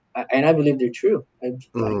Hmm. and I believe they're true. I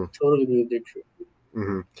Hmm. totally believe they're true.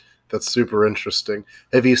 Hmm. That's super interesting.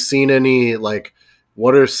 Have you seen any like?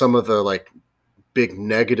 What are some of the like big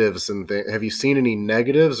negatives and have you seen any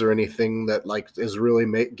negatives or anything that like is really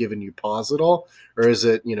given you pause at all, or is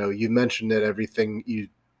it, you mentioned that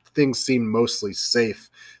things seem mostly safe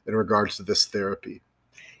in regards to this therapy?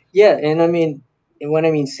 Yeah, and what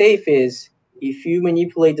I mean safe is if you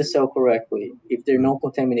manipulate the cell correctly, if they're Mm,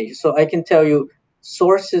 non-contaminated. So I can tell you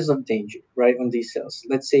sources of danger, right, on these cells.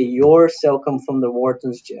 Let's say your cell come from the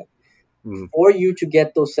Wharton's gel. mm, For you to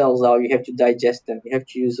get those cells out, you have to digest them. You have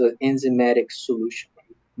to use an enzymatic solution.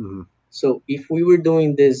 mm, So if we were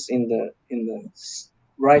doing this in the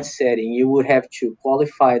right setting, you would have to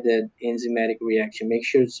qualify the enzymatic reaction, make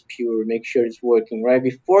sure it's pure, make sure it's working right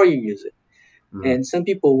before you use it. mm, And some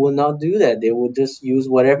people will not do that. They will just use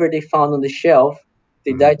whatever they found on the shelf,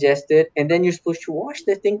 they mm. digest it, and then you're supposed to wash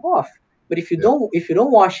that thing off. But Yeah, if you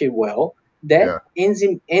don't wash it well, that yeah,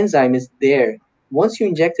 enzyme is there. Once you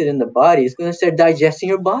inject it in the body, it's gonna start digesting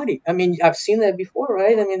your body. I mean, I've seen that before,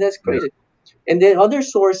 right? I mean, that's yeah, crazy. And then other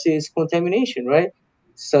source is contamination, right?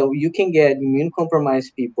 So you can get immune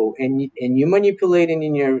compromised people, and you manipulating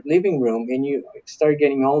in your living room, and you start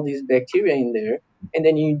getting all these bacteria in there, and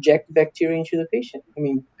then you inject bacteria into the patient. I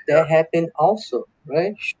mean, yeah. that happened also,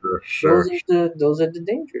 right? Sure, sure. Those are the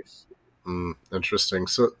dangers. Interesting.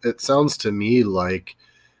 So it sounds to me like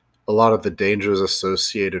a lot of the dangers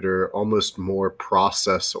associated are almost more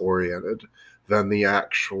process oriented than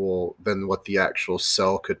what the actual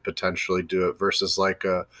cell could potentially do it versus like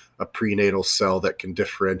a prenatal cell that can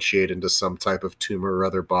differentiate into some type of tumor or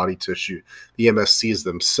other body tissue. The MSCs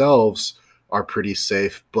themselves are pretty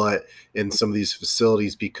safe, but in some of these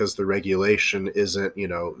facilities, because the regulation isn't,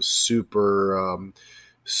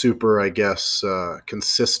 super, I guess,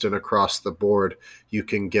 consistent across the board, you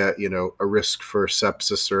can get, a risk for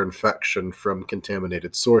sepsis or infection from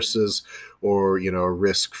contaminated sources, or, a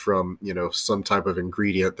risk from, some type of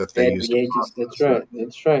ingredient that they Bad use to reagents. That's process it. right.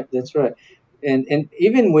 That's right. That's right. And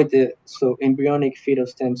even with the so embryonic fetal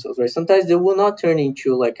stem cells, right? Sometimes they will not turn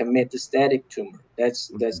into like a metastatic tumor.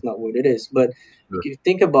 That's Mhm. not what it is. But if Sure. you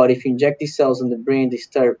think about it, if you inject these cells in the brain, they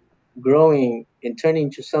start growing and turning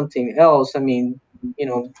into something else. I mean,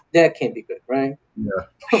 that can't be good, right? Yeah,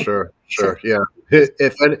 sure, So sure. Yeah.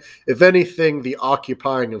 If anything, the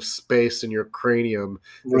occupying of space in your cranium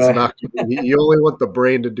is right. not. You only want the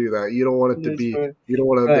brain to do that. You don't want it to That's be. right. You don't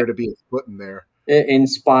want Right. there to be a foot in there. In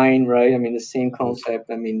spine, right? I mean, the same Mm, concept.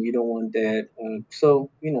 I mean, you don't want that.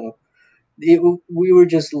 So it, we were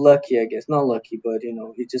just lucky, I guess. Not lucky, but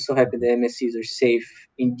it just so happened the MSCs are safe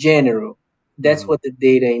in general. That's mhm, what the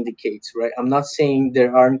data indicates, right? I'm not saying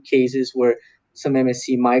there aren't cases where some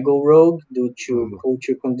MSC might go rogue due to mhm.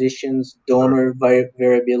 culture conditions, Sure. donor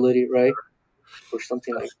variability, right, or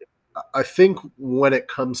something like that. I think when it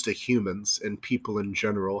comes to humans and people in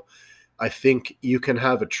general, I think you can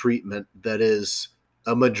have a treatment that is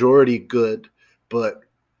a majority good, but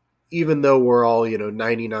even though we're all,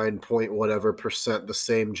 99 point whatever percent the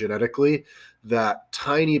same genetically, that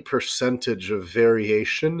tiny percentage of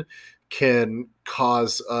variation can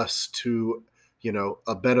cause us to,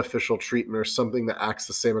 a beneficial treatment or something that acts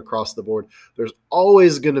the same across the board. There's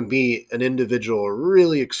always going to be an individual,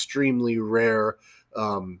 really extremely rare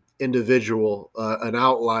individual, an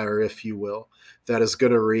outlier, if you will, that is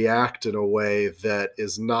going to react in a way that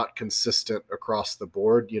is not consistent across the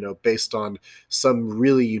board, based on some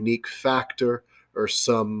really unique factor or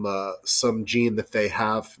some gene that they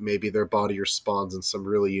have. Maybe their body responds in some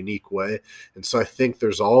really unique way, and so I think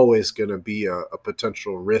there's always going to be a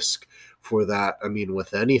potential risk for that. I mean,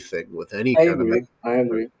 with anything, with any I kind of agree. I medicine.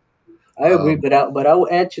 agree. I agree, Um, but I will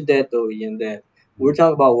add to that though, Ian, that we're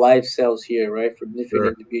talking about live cells here, right, for different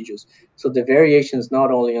sure. individuals. So the variation is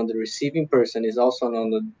not only on the receiving person, is also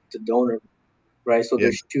on the donor, right? So Yeah,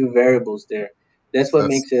 there's two variables there. That's what that's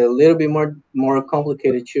makes it a little bit more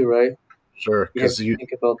complicated too, right? sure, You have because to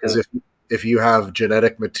think about because that. if you have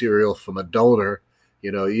genetic material from a donor,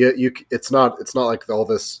 it's not like all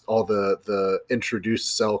the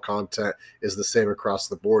introduced cell content is the same across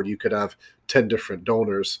the board. You could have 10 different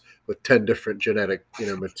donors with 10 different genetic,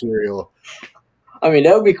 material. I mean,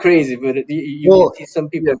 that would be crazy, but you can Well, see some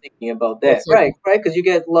yeah, people thinking about well, that, it's like, right? Right, because you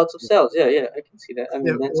get lots of cells. Yeah, yeah, I can see that. I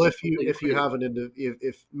yeah, mean, well, that's if you completely if you crazy. have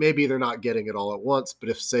if maybe they're not getting it all at once, but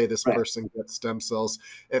if say this Right, person gets stem cells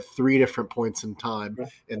at three different points in time right.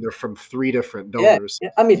 and they're from three different Yeah, donors, yeah.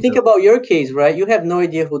 I mean, you think know, about your case, right? You have no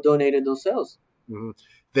idea who donated those cells, mhm.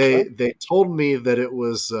 they right? they told me that it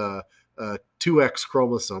was two X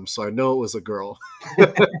chromosomes, so I know it was a girl.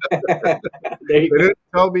 There you They go. didn't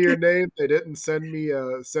tell me your name. They didn't send me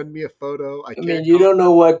a photo. I I mean, can't you call. don't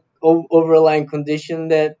know what overlying condition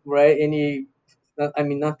that, right? I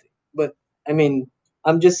mean, nothing. But I mean,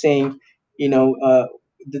 I'm just saying,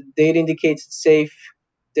 the data indicates it's safe.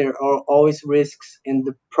 There are always risks, and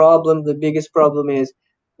the biggest problem is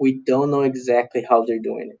we don't know exactly how they're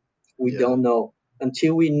doing it. We Yeah, don't know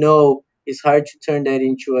until we know. It's hard to turn that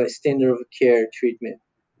into a standard of care treatment.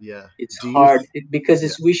 Yeah. It's Do you? hard because Yeah.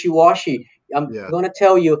 it's wishy-washy. I'm Yeah. gonna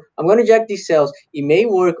tell you, I'm gonna inject these cells. It may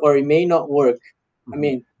work or it may not work. I Hmm.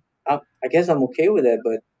 mean, I guess I'm okay with that,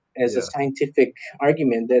 but as a Yeah. scientific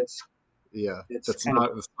argument, Yeah. that's That's kind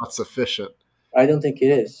of, not sufficient. I don't think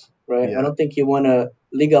it is, right? I Yeah. don't think you want to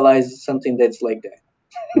legalize something that's like that.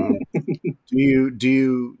 Hmm.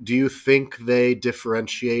 Do you think they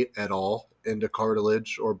differentiate at all into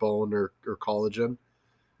cartilage or bone or collagen?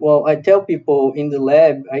 Well, I tell people in the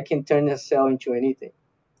lab, I can turn a cell into anything.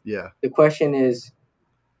 Yeah. The question is,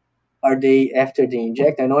 are they after they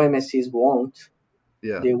inject? I know MSCs won't.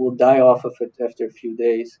 Yeah. They will die off of it after a few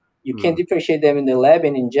days. You can Mm-hmm. differentiate them in the lab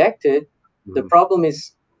and inject it. The Mm-hmm. problem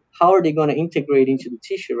is, how are they going to integrate into the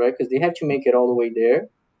tissue, right? Because they have to make it all the way there.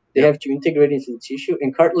 They Yep. have to integrate into the tissue,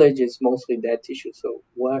 and cartilage is mostly dead tissue. So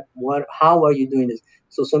how are you doing this?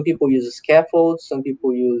 So some people use a scaffold, some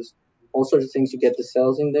people use all sorts of things to get the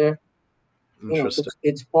cells in there. So Interesting.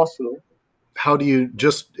 it's possible. How do you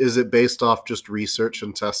just, is it based off just research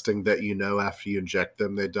and testing that after you inject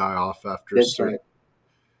them they die off after a That's certain? right.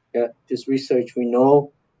 Yeah, this research we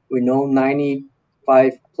know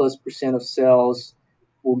 95+% of cells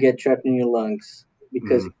will get trapped in your lungs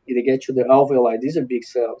because Mhm. they get to the alveoli. These are big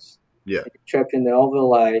cells. Yeah. Trapped in the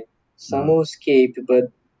alveoli. Some Mhm. will escape,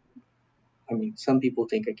 but I mean, some people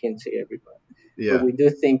think, I can't say everybody, but Yeah. we do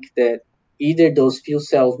think that either those few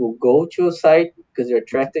cells will go to a site because they're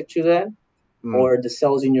attracted to that, Mhm. or the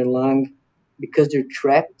cells in your lung, because they're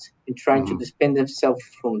trapped and trying to Mhm. defend themselves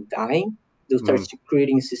from dying, they'll start Mhm.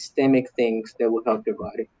 creating systemic things that will help your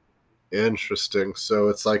body. Interesting. So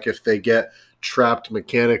it's like if they get trapped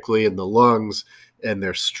mechanically in the lungs and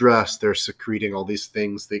they're stressed, they're secreting all these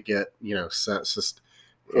things that get, just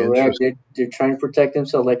Correct. interesting. They're trying to protect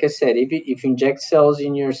themselves. Like I said, if you inject cells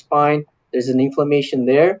in your spine, there's an inflammation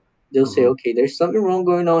there. They'll say, Hmm. okay, there's something wrong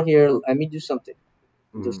going on here. Let me do something.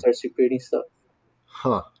 They'll Hmm. start secreting stuff.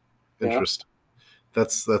 Huh. Yeah. Interesting.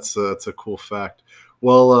 That's a cool fact.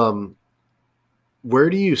 Well, where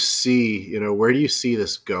do you see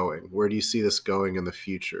this going? Where do you see this going in the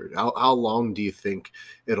future? How long do you think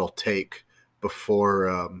it'll take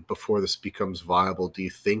before this becomes viable? Do you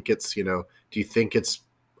think it's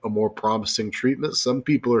a more promising treatment? Some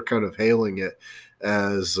people are kind of hailing it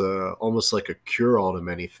as almost like a cure-all to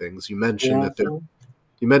many things. Yeah.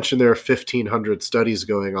 You mentioned there are 1,500 studies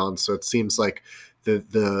going on, so it seems like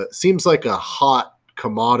the seems like a hot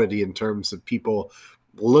commodity in terms of people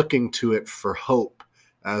looking to it for hope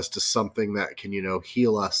as to something that can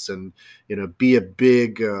heal us and be a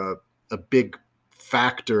big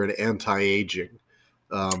factor in anti-aging.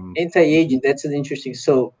 Anti-aging, that's an interesting.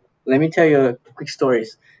 So let me tell you a quick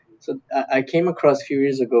stories. So I came across a few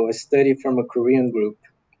years ago a study from a Korean group.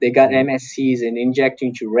 They got Mhm. MSCs and inject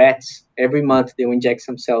into rats. Every month they will inject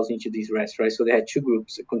some cells into these rats, right? So they had two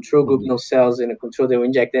groups, a control group, Mhm. no cells, and a control, they will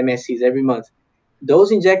inject MSCs every month.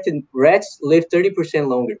 Those injected rats live 30%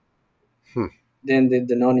 longer Hmm. than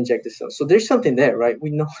the non-injected cells. So there's something there, right? We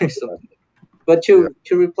know there's something there. But Yeah.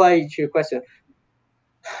 to reply to your question,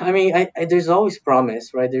 I mean, there's always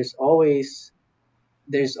promise, right? There's always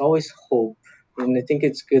hope, and I think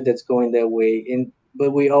it's good that's going that way. And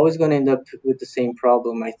but we're always going to end up with the same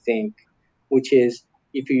problem, I think, which is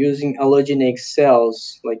if you're using allogeneic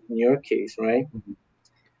cells, like in your case, right? Mhm.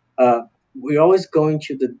 Uh, we're always going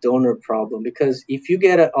to the donor problem because if you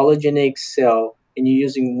get an allogeneic cell and you're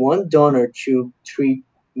using one donor to treat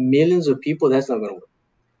millions of people, that's not going to work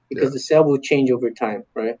Yeah. because the cell will change over time,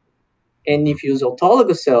 right? And Mhm. if you use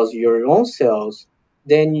autologous cells, your own cells,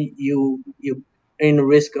 then you in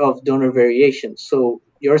risk of donor variation. So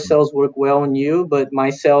your cells work well on you, but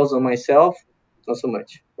my cells on myself, not so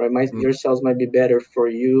much, right? Mhm. Your cells might be better for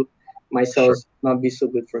you, my Sure. cells not be so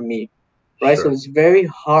good for me, right? So Sure. it's very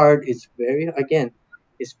hard. It's very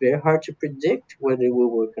hard to predict whether it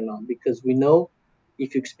will work or not because we know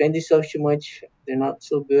if you expand these cells too much, they're not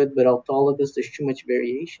so good. But autologous, there's too much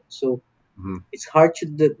variation. So Mhm. it's hard to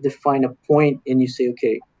define a point and you say,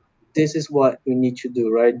 okay, this is what we need to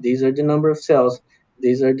do, right? These are the number of cells,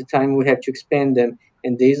 these are the time we have to expand them,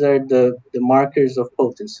 and these are the markers of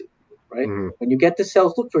potency, right? Mhm. When you get the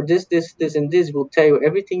cells, look for this, and this will tell you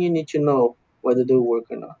everything you need to know whether they'll work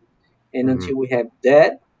or not. And Mhm. until we have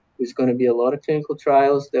that, there's going to be a lot of clinical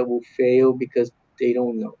trials that will fail because they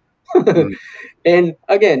don't know. Mhm. And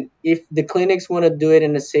again, if the clinics want to do it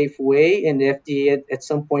in a safe way, and the FDA at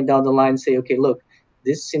some point down the line say, okay, look,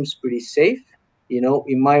 this seems pretty safe.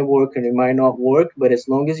 It might work and it might not work, but as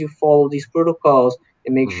long as you follow these protocols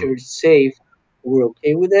and make Mhm. sure it's safe, we're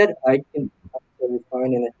okay with that. I can absolutely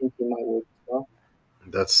fine, and I think it might work as well.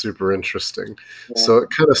 That's super interesting. Yeah. So it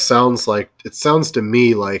kind of sounds to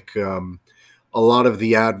me like a lot of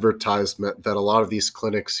the advertisement that a lot of these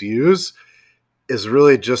clinics use is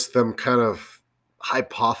really just them kind of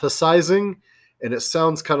hypothesizing. And it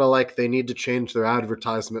sounds kind of like they need to change their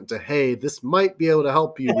advertisement to, hey, this might be able to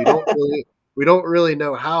help you. We don't really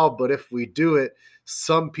know how, but if we do it,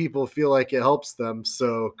 some people feel like it helps them.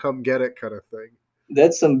 So come get it, kind of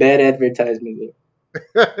That's some bad advertisement thing.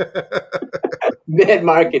 there. Bad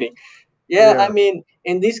marketing. Yeah, I Yeah. mean,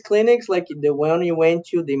 in these clinics, like the one you went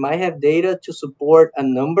to, they might have data to support a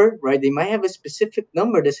number, right? They might have a specific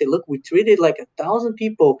number. They say, look, we treated like 1,000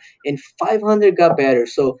 people and 500 got better.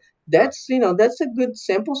 So that's, that's a good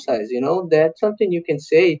sample size. That's something you can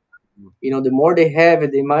say. The more they have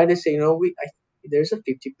it, they might say, there's a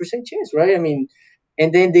 50% chance, right? I mean,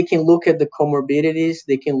 and then they can look at the comorbidities,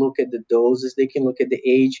 they can look at the doses, they can look at the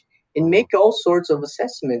age, and Mhm. make all sorts of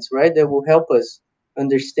assessments, right? That will help us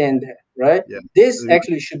understand that, right? Yeah. This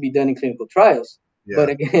actually should be done in clinical trials, but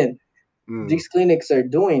Yeah. again, Mm. these clinics are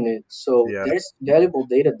doing it, so Yeah. there's valuable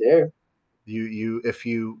data there. You if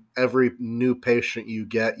you every new patient you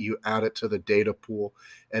get, you add it to the data pool,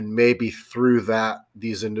 and maybe through that,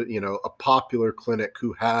 a popular clinic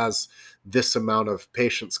who has this amount of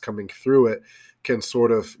patients coming through it can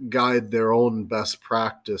sort of guide their own best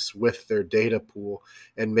practice with their data pool.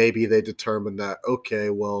 And maybe they determine that, okay,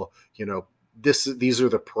 well, these are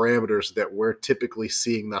the parameters that we're typically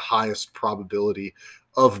seeing the highest probability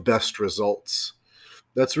of best results.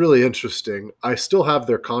 That's really interesting. I still have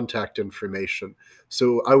their contact information,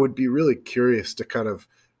 so I would be really curious to kind of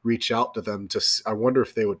reach out to them. I wonder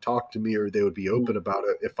if they would talk to me, or they would be Mm, open about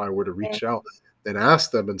it if I were to yeah, reach out and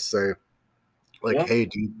ask them and say, like, yeah. hey,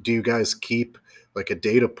 do you guys keep like a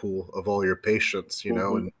data pool of all your patients,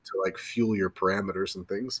 Mhm. and to like fuel your parameters and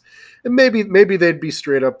things? And maybe they'd be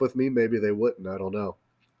straight up with me, maybe they wouldn't. I don't know.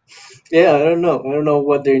 Yeah, I don't know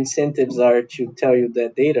what their incentives are to tell you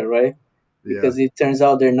that data, right? Yeah, Because it turns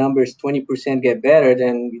out their numbers 20% get better,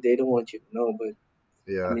 then they don't want you to know. But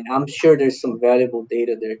I yeah, mean, I'm sure there's some valuable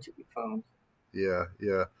data there to be found. yeah,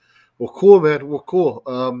 yeah. Well, cool, man. Well, cool.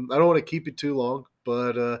 I don't want to keep you too long,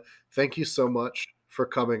 but thank you so much for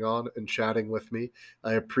coming on and chatting with me.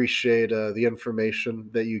 I appreciate the information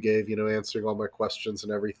that you gave, answering all my questions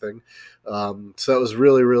and everything. So that was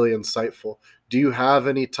really, really insightful. Do you have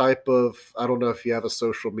any type of, I don't know if you have a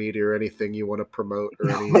social media or anything you want to promote or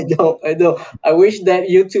any? I don't. I don't. I wish that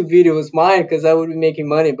YouTube video was mine because I would be making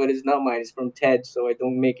money, but it's not mine. It's from TED, so I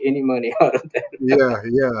don't make any money out of that. Yeah,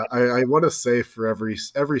 yeah. I want to say for every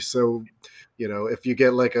so, if you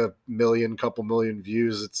get like a million, couple million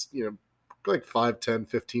views, it's like 5, 10,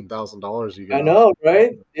 $15,000 you I get off know, of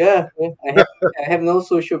right? Yeah. Yeah. I have no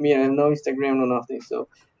social media. I have no Instagram, no nothing. So,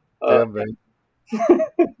 Damn, man.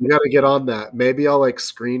 You got to get on that. Maybe I'll like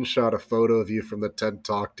screenshot a photo of you from the TED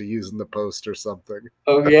Talk to use in the post or something.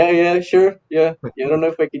 oh yeah, yeah, sure, yeah. Yeah, I don't know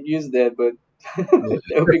if I could use that, but Yeah.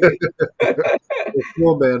 that would be good. Well,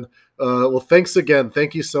 cool, man. Well, thanks again.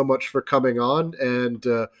 Thank you so much for coming on, and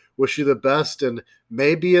wish you the best. And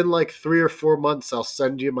maybe in like 3 or 4 months, I'll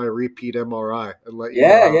send you my repeat MRI and let you know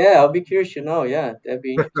Yeah, how. yeah. I'll be curious to know. Yeah, that'd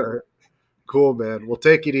be interesting. Cool, man. Well,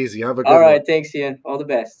 take it easy. Have a All good one. right, thanks, Ian. All the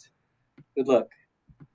best. Good luck.